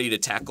think you're ready to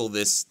tackle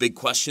this big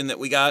question that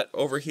we got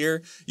over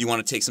here? You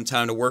want to take some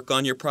time to work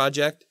on your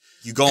project?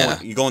 You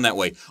going that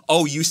way.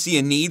 Oh, you see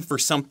a need for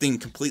something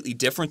completely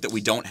different that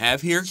we don't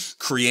have here?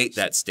 Create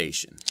that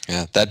station.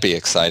 Yeah, that'd be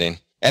exciting.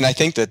 And I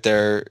think that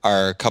there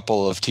are a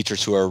couple of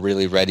teachers who are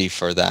really ready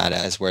for that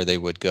as where they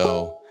would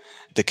go.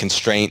 The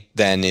constraint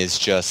then is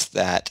just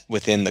that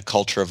within the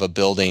culture of a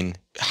building,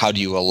 how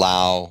do you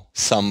allow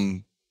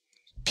some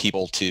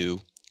people to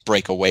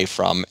break away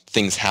from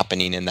things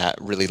happening in that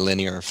really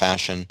linear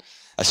fashion?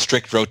 A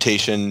strict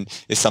rotation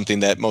is something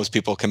that most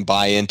people can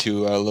buy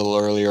into a little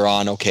earlier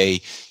on.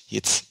 Okay,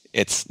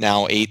 it's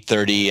now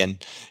 8:30,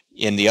 and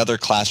in the other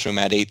classroom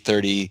at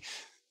 8:30,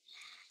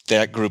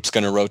 that group's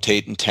going to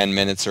rotate in 10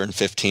 minutes or in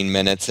 15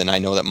 minutes, and I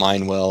know that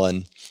mine will,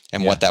 and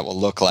what that will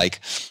look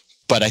like.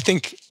 But I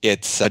think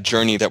it's a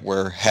journey that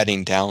we're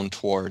heading down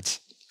towards.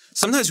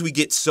 Sometimes we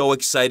get so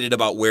excited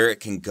about where it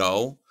can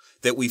go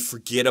that we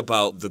forget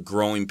about the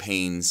growing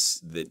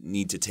pains that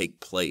need to take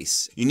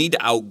place. You need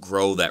to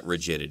outgrow that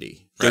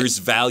rigidity. Right. There's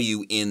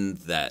value in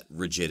that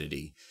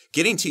rigidity.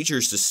 Getting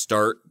teachers to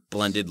start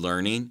blended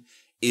learning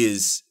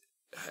is,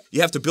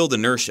 you have to build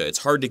inertia. It's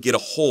hard to get a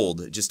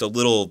hold, just a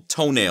little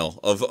toenail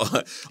of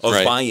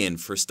right. buy-in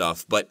for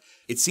stuff. But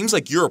it seems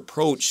like your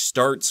approach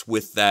starts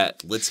with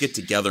that, let's get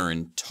together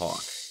and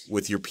talk,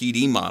 with your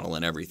PD model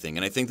and everything.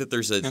 And I think that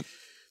there's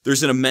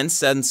an immense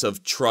sense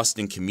of trust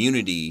and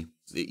community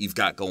that you've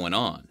got going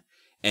on.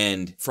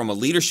 And from a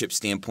leadership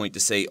standpoint to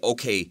say,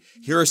 okay,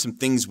 here are some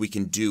things we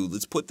can do.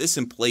 Let's put this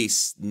in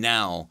place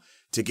now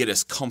to get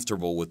us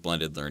comfortable with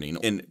blended learning.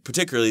 And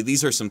particularly,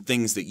 these are some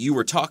things that you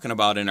were talking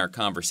about in our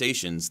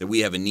conversations that we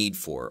have a need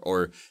for,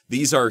 or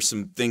these are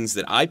some things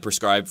that I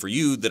prescribe for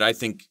you that I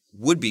think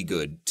would be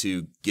good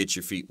to get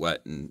your feet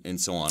wet and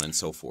so on and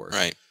so forth.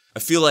 Right. I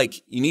feel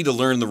like you need to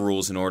learn the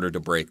rules in order to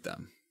break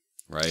them,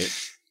 right?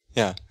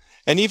 Yeah.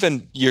 And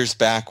even years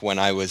back when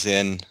I was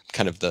in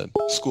kind of the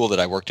school that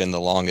I worked in the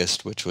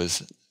longest, it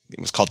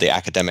was called the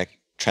Academic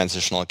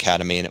Transitional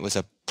Academy, and it was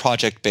a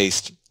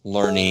project-based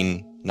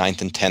learning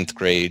 9th and 10th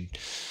grade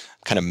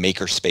kind of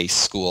makerspace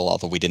school,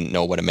 although we didn't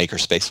know what a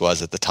makerspace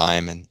was at the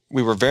time. And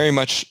we were very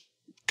much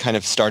kind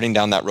of starting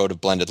down that road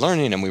of blended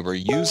learning, and we were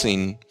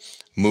using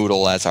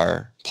Moodle as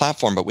our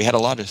platform, but we had a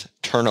lot of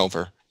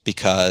turnover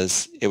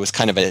because it was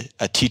kind of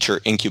a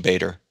teacher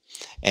incubator.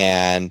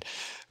 And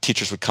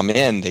teachers would come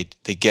in,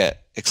 they get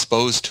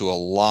exposed to a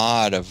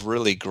lot of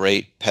really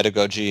great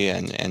pedagogy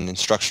and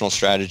instructional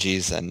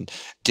strategies and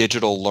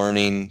digital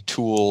learning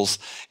tools,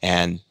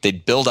 and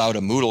they'd build out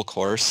a Moodle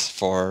course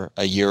for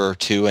a year or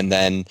two, and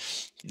then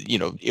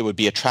it would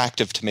be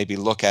attractive to maybe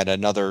look at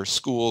another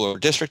school or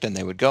district, and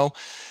they would go.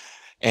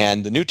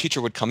 And the new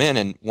teacher would come in,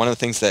 and one of the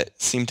things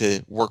that seemed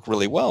to work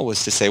really well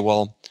was to say,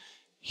 well,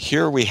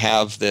 here we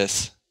have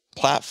this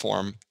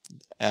platform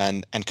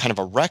and kind of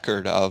a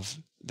record of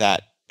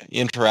that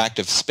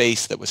interactive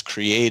space that was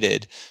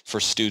created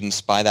for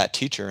students by that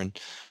teacher, and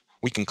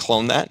we can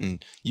clone that,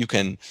 and you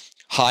can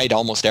hide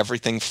almost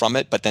everything from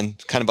it, but then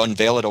kind of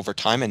unveil it over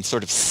time and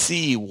sort of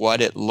see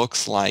what it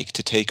looks like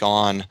to take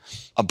on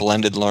a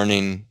blended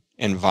learning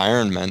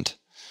environment,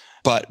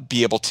 but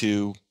be able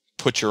to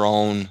put your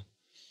own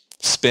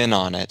spin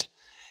on it.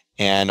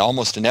 And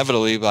almost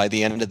inevitably, by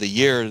the end of the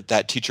year,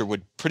 that teacher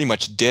would pretty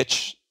much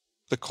ditch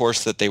the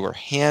course that they were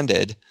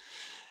handed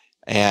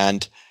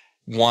and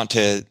want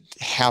to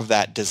have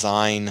that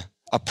design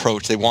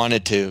approach. They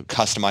wanted to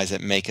customize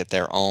it, make it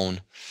their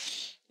own.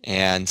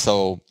 And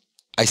so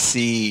I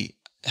see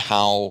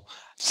how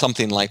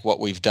something like what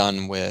we've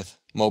done with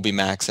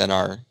MobyMax and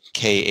our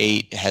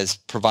K-8 has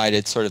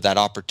provided sort of that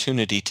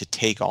opportunity to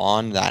take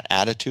on that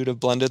attitude of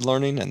blended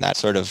learning and that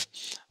sort of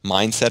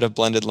mindset of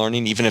blended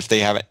learning, even if they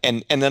haven't.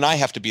 And then I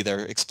have to be there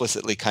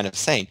explicitly kind of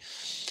saying,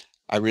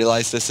 I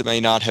realize this may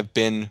not have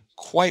been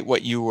quite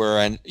what you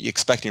were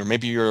expecting, or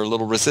maybe you're a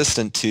little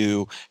resistant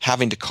to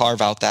having to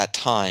carve out that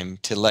time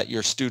to let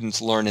your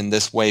students learn in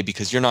this way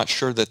because you're not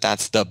sure that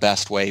that's the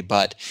best way,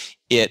 but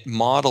it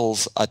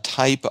models a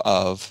type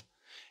of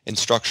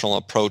instructional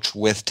approach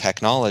with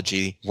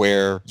technology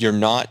where you're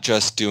not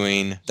just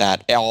doing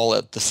that all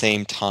at the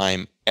same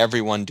time,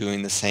 everyone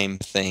doing the same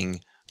thing.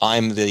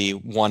 I'm the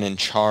one in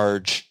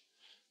charge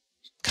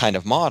kind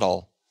of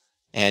model,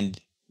 and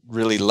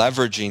really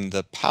leveraging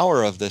the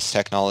power of this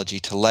technology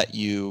to let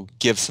you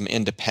give some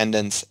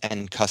independence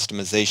and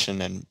customization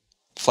and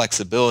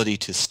flexibility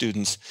to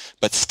students,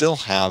 but still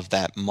have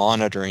that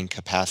monitoring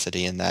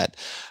capacity and that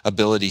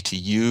ability to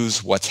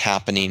use what's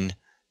happening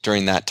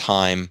during that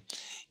time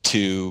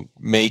to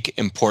make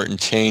important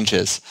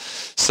changes.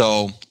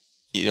 So,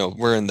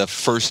 we're in the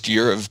first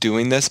year of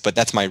doing this, but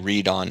that's my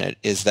read on it,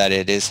 is that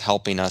it is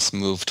helping us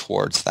move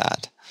towards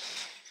that.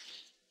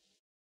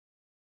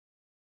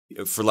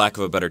 For lack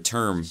of a better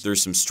term,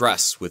 there's some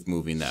stress with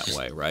moving that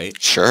way, right?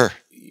 Sure.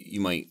 You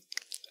might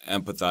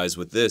empathize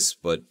with this,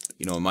 but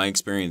in my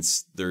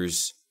experience,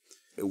 there's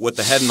what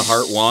the head and the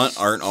heart want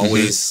aren't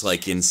always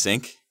like in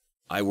sync.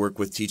 I work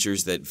with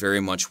teachers that very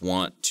much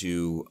want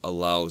to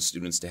allow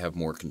students to have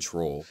more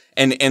control.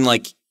 And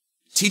like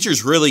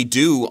teachers really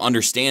do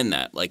understand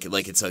that. Like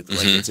it's like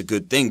it's a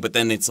good thing, but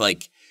then it's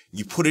like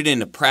you put it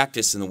into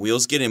practice and the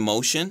wheels get in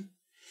motion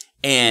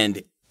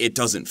and it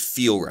doesn't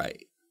feel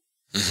right.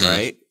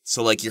 Right?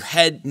 So like your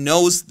head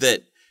knows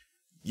that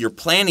your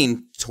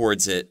planning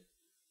towards it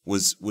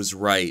was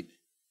right,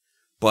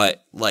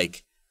 but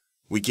like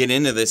we get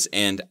into this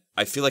and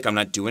I feel like I'm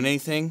not doing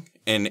anything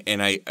and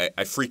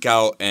I freak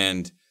out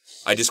and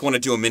I just want to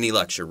do a mini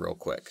lecture real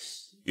quick.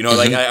 You know,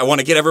 like I want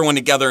to get everyone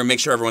together and make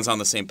sure everyone's on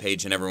the same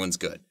page and everyone's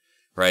good,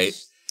 right?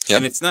 Yep.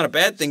 And it's not a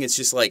bad thing. It's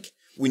just like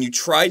when you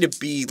try to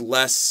be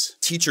less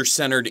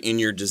teacher-centered in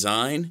your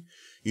design,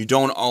 you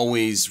don't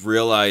always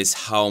realize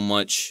how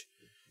much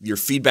your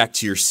feedback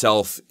to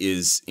yourself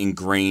is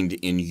ingrained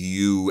in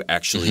you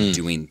actually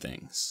doing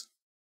things.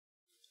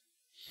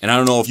 And I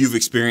don't know if you've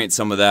experienced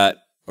some of that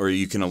or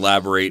you can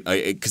elaborate,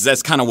 because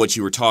that's kind of what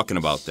you were talking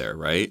about there,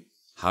 right?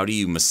 How do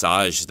you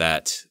massage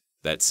that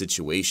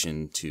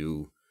situation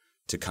to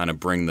kind of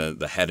bring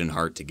the head and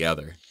heart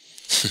together?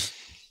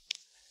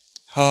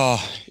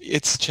 Oh,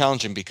 it's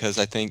challenging because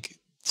I think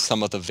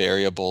some of the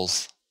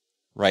variables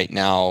right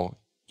now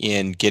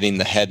in getting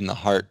the head and the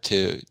heart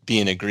to be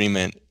in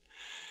agreement,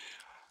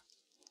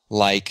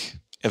 like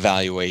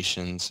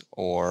evaluations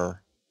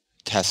or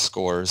test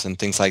scores and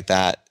things like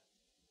that,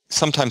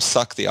 sometimes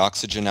suck the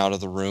oxygen out of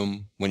the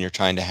room when you're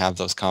trying to have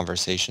those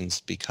conversations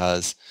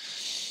because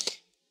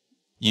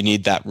you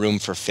need that room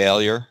for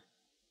failure.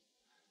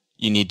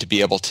 You need to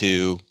be able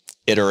to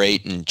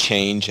iterate and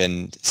change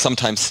and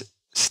sometimes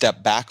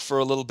step back for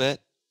a little bit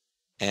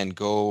and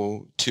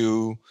go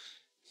to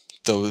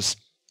those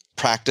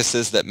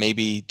practices that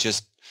maybe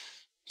just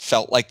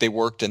felt like they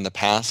worked in the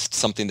past,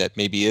 something that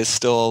maybe is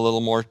still a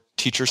little more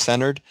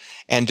teacher-centered,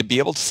 and to be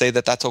able to say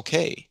that that's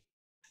okay.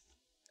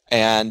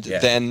 And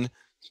then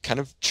kind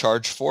of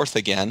charge forth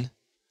again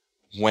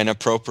when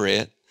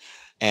appropriate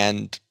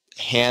and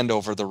hand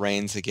over the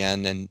reins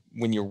again. And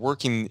when you're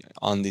working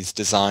on these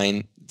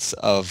designs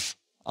of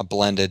a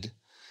blended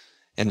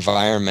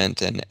environment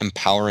and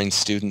empowering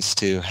students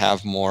to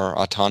have more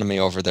autonomy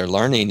over their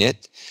learning,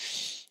 it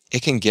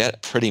can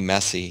get pretty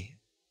messy.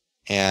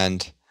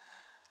 And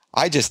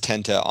I just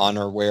tend to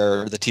honor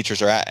where the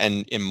teachers are at.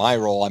 And in my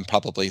role, I'm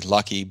probably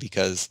lucky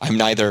because I'm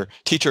neither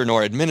teacher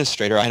nor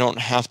administrator. I don't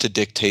have to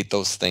dictate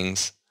those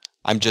things.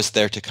 I'm just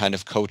there to kind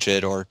of coach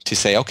it or to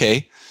say,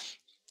 okay,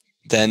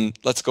 then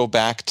let's go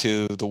back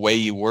to the way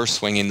you were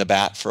swinging the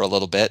bat for a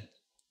little bit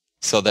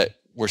so that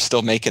we're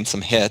still making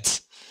some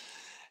hits.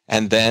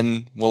 And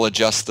then we'll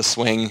adjust the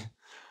swing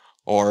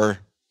or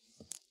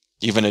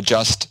even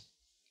adjust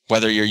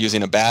whether you're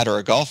using a bat or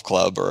a golf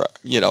club or,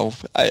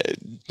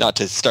 not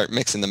to start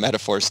mixing the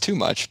metaphors too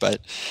much,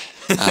 but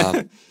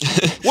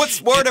what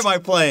sport am I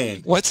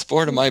playing? What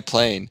sport am I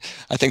playing?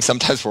 I think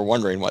sometimes we're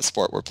wondering what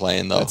sport we're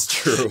playing, though. That's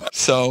true.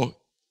 So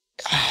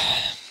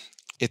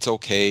it's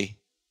okay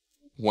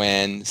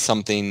when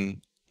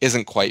something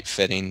isn't quite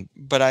fitting,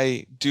 but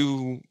I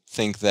do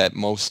think that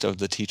most of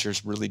the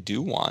teachers really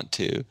do want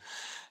to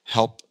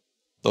help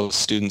those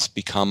students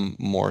become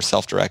more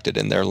self-directed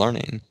in their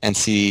learning and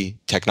see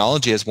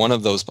technology as one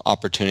of those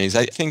opportunities.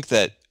 I think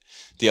that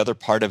the other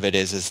part of it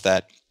is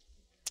that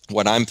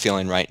what I'm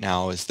feeling right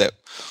now is that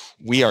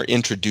we are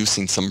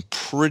introducing some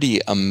pretty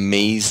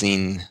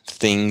amazing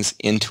things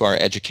into our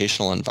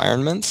educational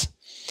environments.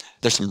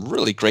 There's some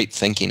really great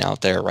thinking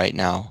out there right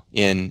now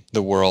in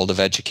the world of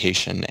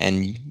education.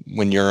 And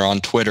when you're on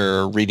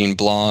Twitter or reading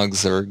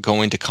blogs or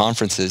going to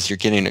conferences, you're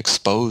getting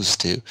exposed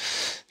to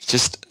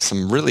just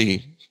some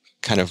really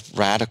kind of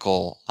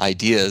radical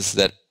ideas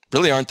that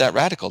really aren't that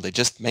radical. They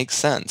just make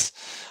sense.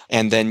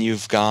 And then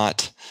you've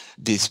got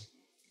these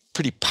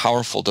pretty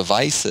powerful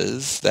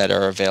devices that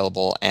are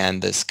available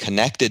and this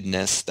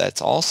connectedness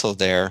that's also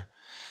there,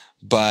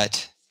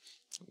 but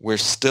we're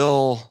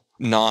still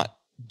not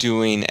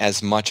doing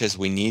as much as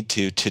we need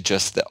to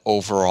just the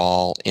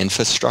overall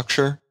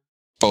infrastructure,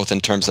 both in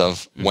terms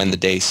of when the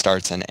day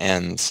starts and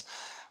ends,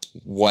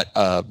 what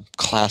a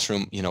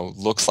classroom,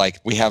 looks like.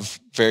 We have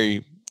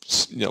very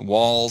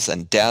walls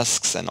and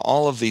desks and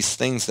all of these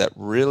things that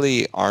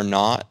really are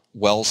not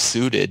well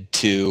suited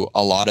to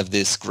a lot of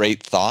these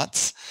great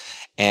thoughts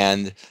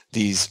and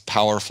these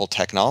powerful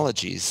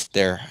technologies.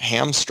 They're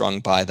hamstrung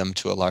by them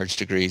to a large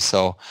degree.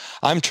 So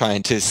I'm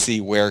trying to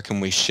see where can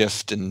we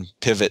shift and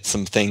pivot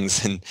some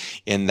things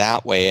in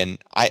that way. And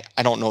I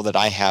don't know that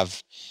I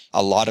have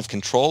a lot of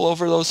control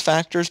over those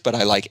factors, but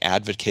I like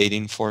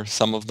advocating for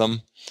some of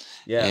them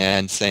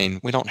and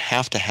saying we don't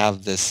have to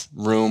have this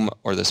room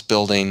or this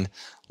building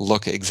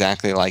look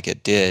exactly like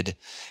it did.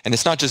 And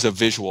it's not just a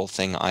visual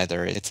thing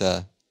either. It's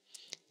a,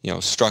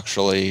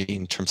 structurally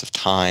in terms of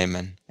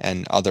time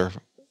and other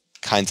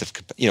kinds of,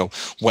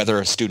 whether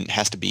a student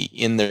has to be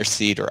in their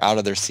seat or out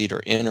of their seat or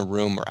in a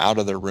room or out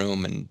of their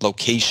room and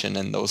location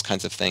and those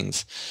kinds of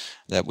things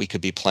that we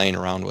could be playing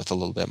around with a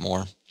little bit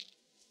more.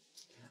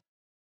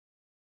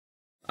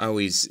 I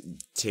always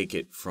take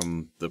it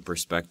from the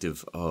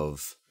perspective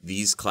of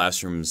these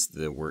classrooms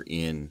that we're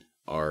in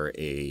are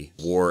a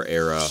war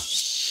era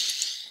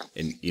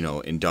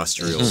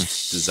industrial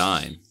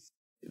design.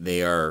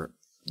 They are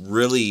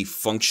really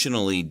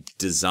functionally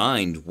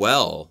designed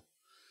well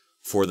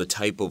for the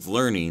type of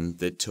learning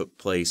that took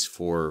place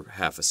for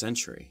half a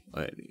century.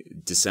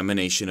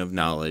 Dissemination of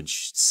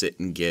knowledge, sit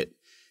and get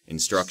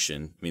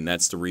instruction. I mean,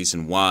 that's the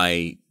reason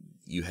why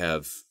you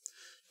have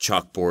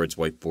chalkboards,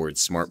 whiteboards,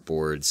 smart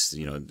boards.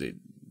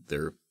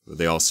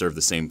 They all serve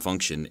the same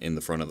function in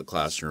the front of the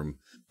classroom.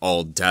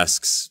 All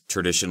desks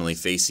traditionally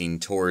facing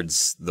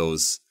towards the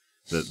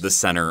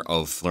center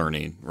of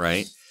learning,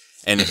 right?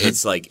 And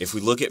it's like, if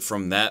we look at it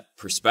from that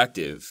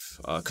perspective,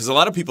 because a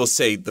lot of people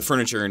say the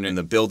furniture and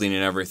the building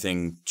and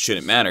everything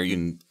shouldn't matter. You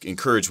can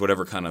encourage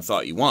whatever kind of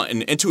thought you want.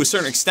 And to a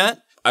certain extent,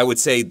 I would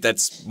say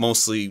that's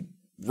mostly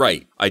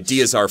right.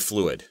 Ideas are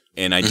fluid,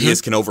 and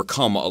ideas can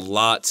overcome a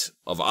lot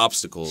of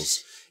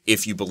obstacles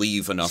if you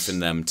believe enough in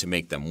them to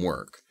make them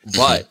work.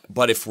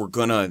 But if we're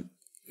gonna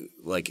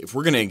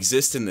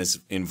exist in this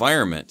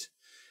environment,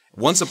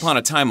 once upon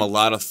a time, a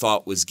lot of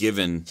thought was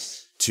given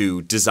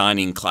to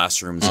designing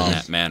classrooms in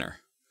that manner.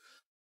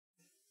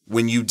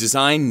 When you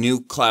design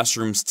new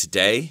classrooms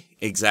today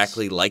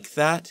exactly like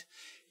that,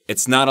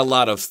 it's not a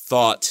lot of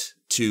thought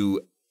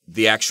to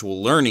the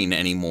actual learning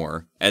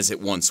anymore as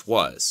it once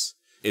was.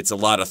 It's a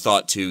lot of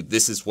thought to,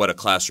 this is what a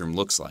classroom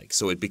looks like.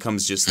 So it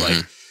becomes just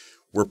like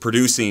we're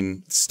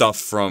producing stuff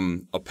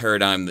from a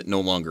paradigm that no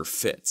longer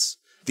fits.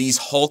 These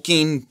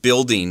hulking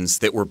buildings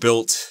that were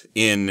built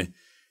in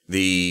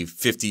the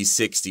 50s,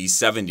 60s,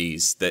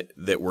 70s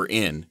that we're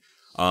in,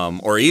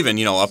 or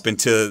even, up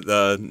into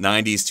the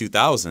 90s,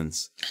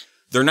 2000s,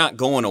 they're not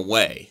going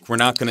away. We're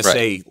not going to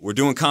say, we're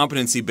doing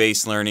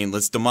competency-based learning,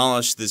 let's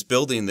demolish this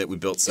building that we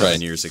built 7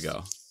 years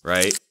ago,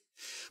 right?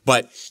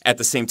 But at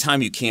the same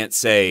time, you can't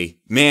say,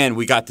 man,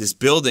 we got this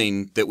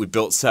building that we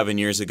built 7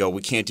 years ago,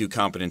 we can't do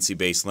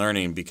competency-based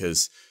learning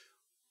because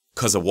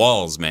of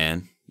walls,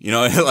 man.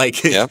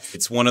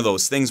 It's one of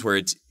those things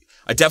where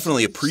I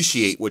definitely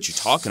appreciate what you're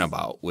talking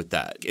about with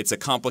that. It's a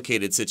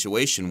complicated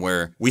situation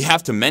where we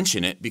have to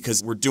mention it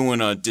because we're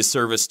doing a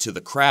disservice to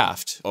the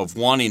craft of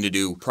wanting to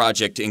do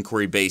project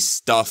inquiry-based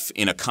stuff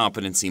in a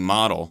competency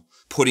model,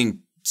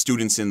 putting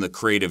students in the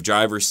creative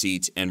driver's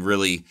seat and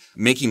really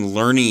making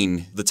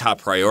learning the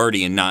top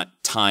priority and not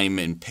time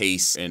and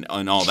pace and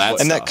all that stuff.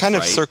 And that kind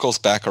of circles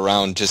back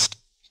around just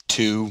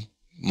to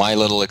my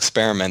little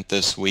experiment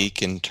this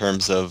week in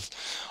terms of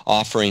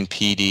offering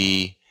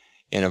PD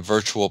in a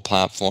virtual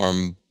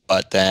platform,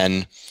 but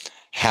then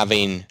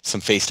having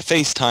some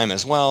face-to-face time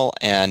as well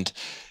and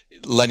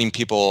letting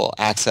people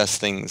access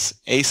things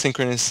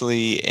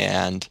asynchronously.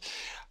 And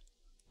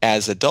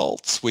as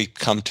adults, we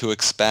come to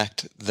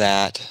expect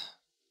that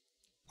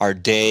our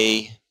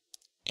day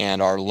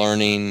and our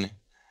learning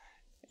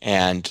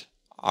and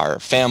our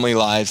family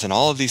lives and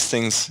all of these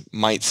things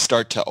might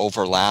start to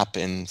overlap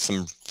in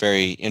some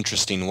very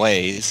interesting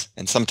ways.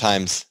 And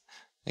sometimes,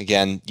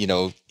 again,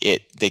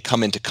 they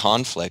come into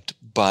conflict.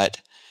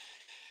 But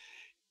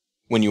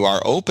when you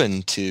are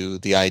open to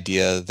the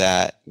idea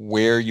that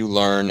where you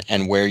learn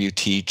and where you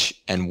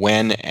teach and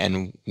when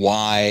and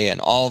why and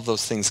all of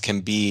those things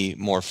can be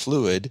more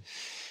fluid,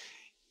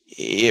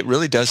 it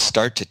really does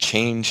start to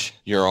change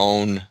your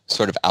own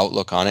sort of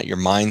outlook on it, your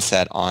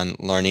mindset on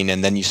learning,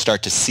 and then you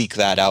start to seek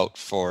that out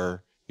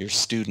for your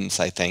students,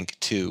 I think,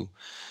 too,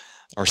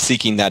 or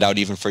seeking that out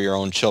even for your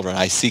own children.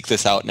 I seek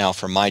this out now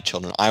for my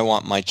children. I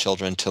want my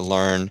children to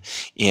learn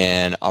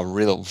in a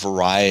real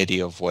variety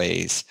of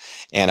ways,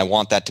 and I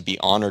want that to be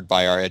honored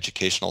by our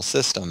educational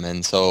system.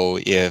 And so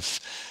if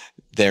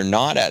they're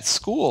not at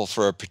school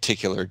for a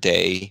particular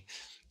day,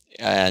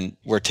 and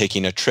we're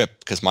taking a trip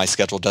because my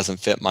schedule doesn't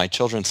fit my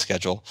children's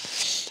schedule,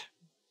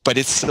 but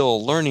it's still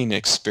a learning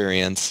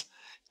experience,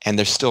 and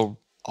there's still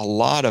a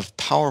lot of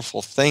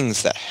powerful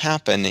things that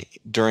happen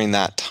during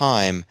that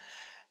time.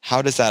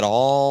 How does that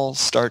all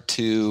start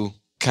to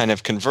kind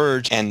of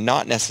converge and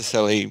not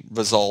necessarily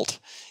result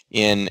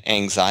in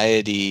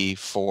anxiety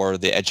for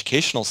the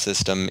educational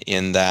system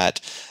in that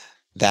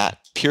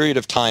period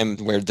of time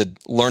where the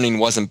learning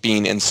wasn't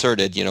being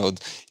inserted,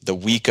 the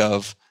week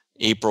of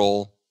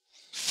April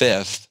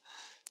 5th,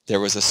 there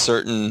was a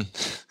certain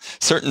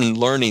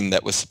learning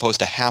that was supposed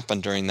to happen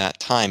during that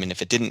time. And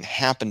if it didn't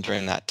happen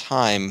during that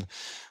time,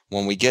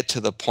 when we get to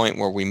the point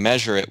where we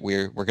measure it,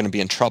 we're going to be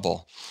in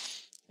trouble.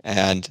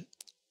 And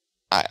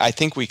I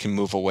think we can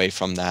move away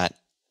from that.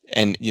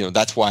 And,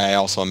 that's why I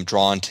also am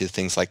drawn to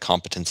things like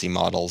competency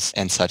models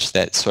and such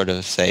that sort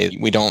of say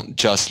we don't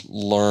just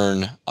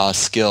learn a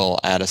skill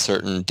at a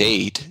certain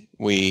date.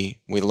 We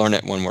learn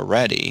it when we're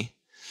ready.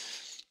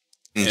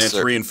 And it's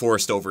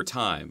reinforced over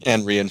time.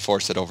 And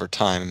reinforce it over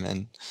time.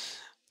 And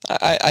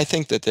I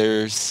think that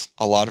there's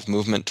a lot of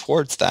movement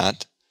towards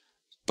that.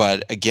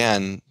 But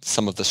again,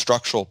 some of the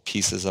structural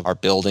pieces of our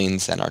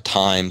buildings and our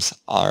times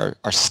are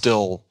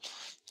still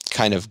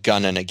kind of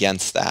gunning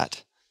against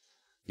that.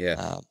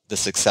 Yeah. The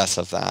success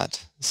of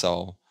that.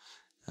 So.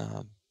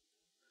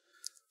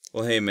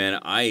 Well, hey,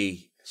 man,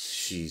 I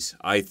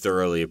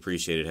thoroughly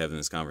appreciated having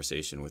this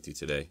conversation with you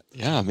today.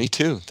 Yeah, me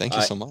too. Thank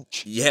you so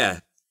much. Yeah.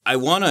 I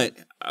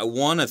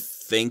wanna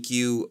thank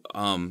you.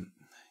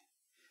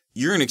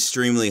 You're an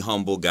extremely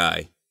humble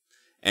guy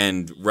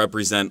and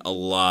represent a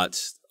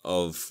lot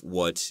of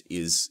what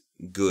is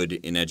good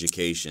in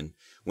education.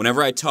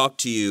 Whenever I talk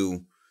to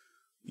you,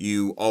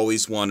 you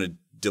always want to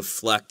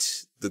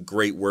deflect the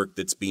great work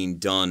that's being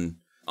done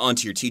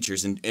onto your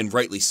teachers, and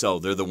rightly so.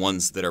 They're the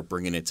ones that are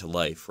bringing it to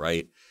life,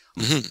 right?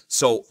 Mm-hmm.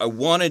 So I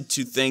wanted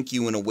to thank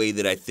you in a way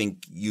that I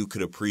think you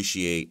could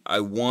appreciate.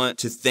 I want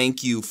to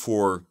thank you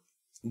for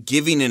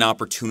giving an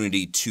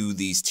opportunity to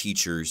these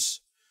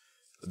teachers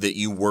that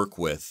you work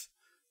with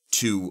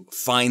to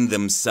find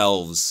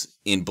themselves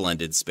in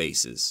blended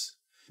spaces,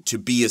 to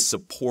be a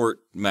support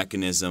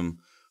mechanism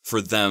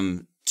for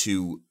them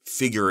to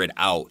figure it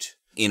out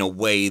in a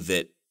way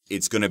that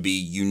it's going to be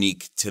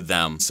unique to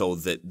them so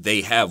that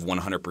they have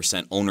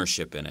 100%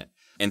 ownership in it.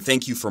 And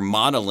thank you for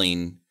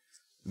modeling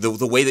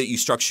the way that you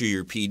structure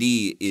your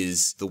PD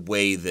is the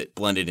way that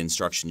blended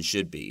instruction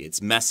should be.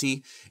 It's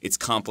messy, it's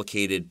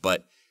complicated,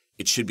 but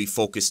it should be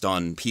focused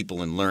on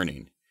people and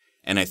learning.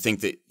 And I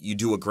think that you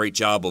do a great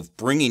job of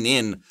bringing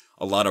in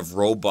a lot of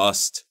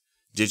robust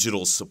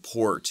digital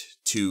support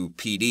to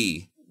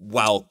PD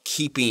while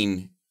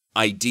keeping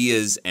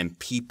ideas and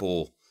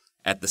people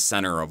at the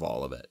center of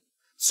all of it.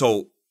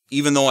 So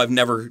even though I've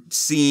never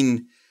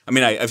seen,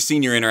 I've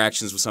seen your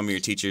interactions with some of your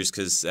teachers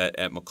because at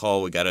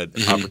McCall we got an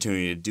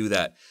opportunity to do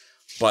that.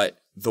 But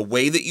the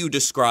way that you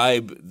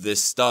describe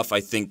this stuff, I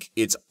think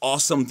it's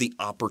awesome, the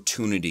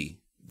opportunity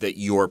that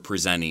you're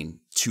presenting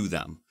to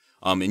them.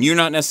 And you're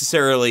not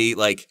necessarily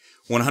like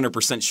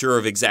 100% sure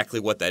of exactly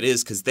what that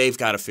is because they've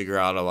got to figure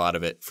out a lot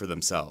of it for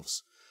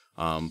themselves.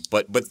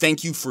 But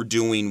thank you for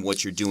doing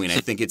what you're doing.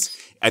 I think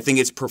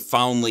it's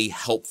profoundly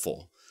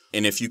helpful.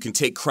 And if you can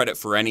take credit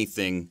for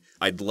anything,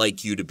 I'd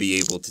like you to be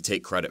able to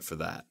take credit for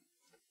that.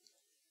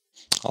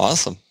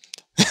 Awesome.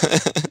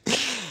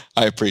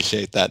 I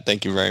appreciate that.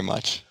 Thank you very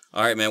much.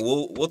 All right, man.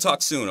 We'll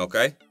talk soon,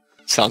 okay?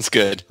 Sounds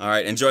good. All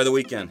right. Enjoy the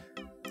weekend.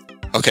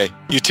 Okay.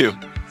 You too.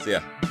 See ya.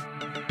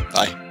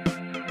 Bye.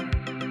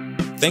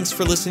 Thanks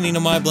for listening to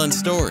MyBlend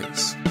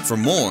Stories. For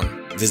more,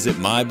 visit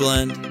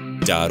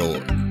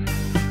myblend.org.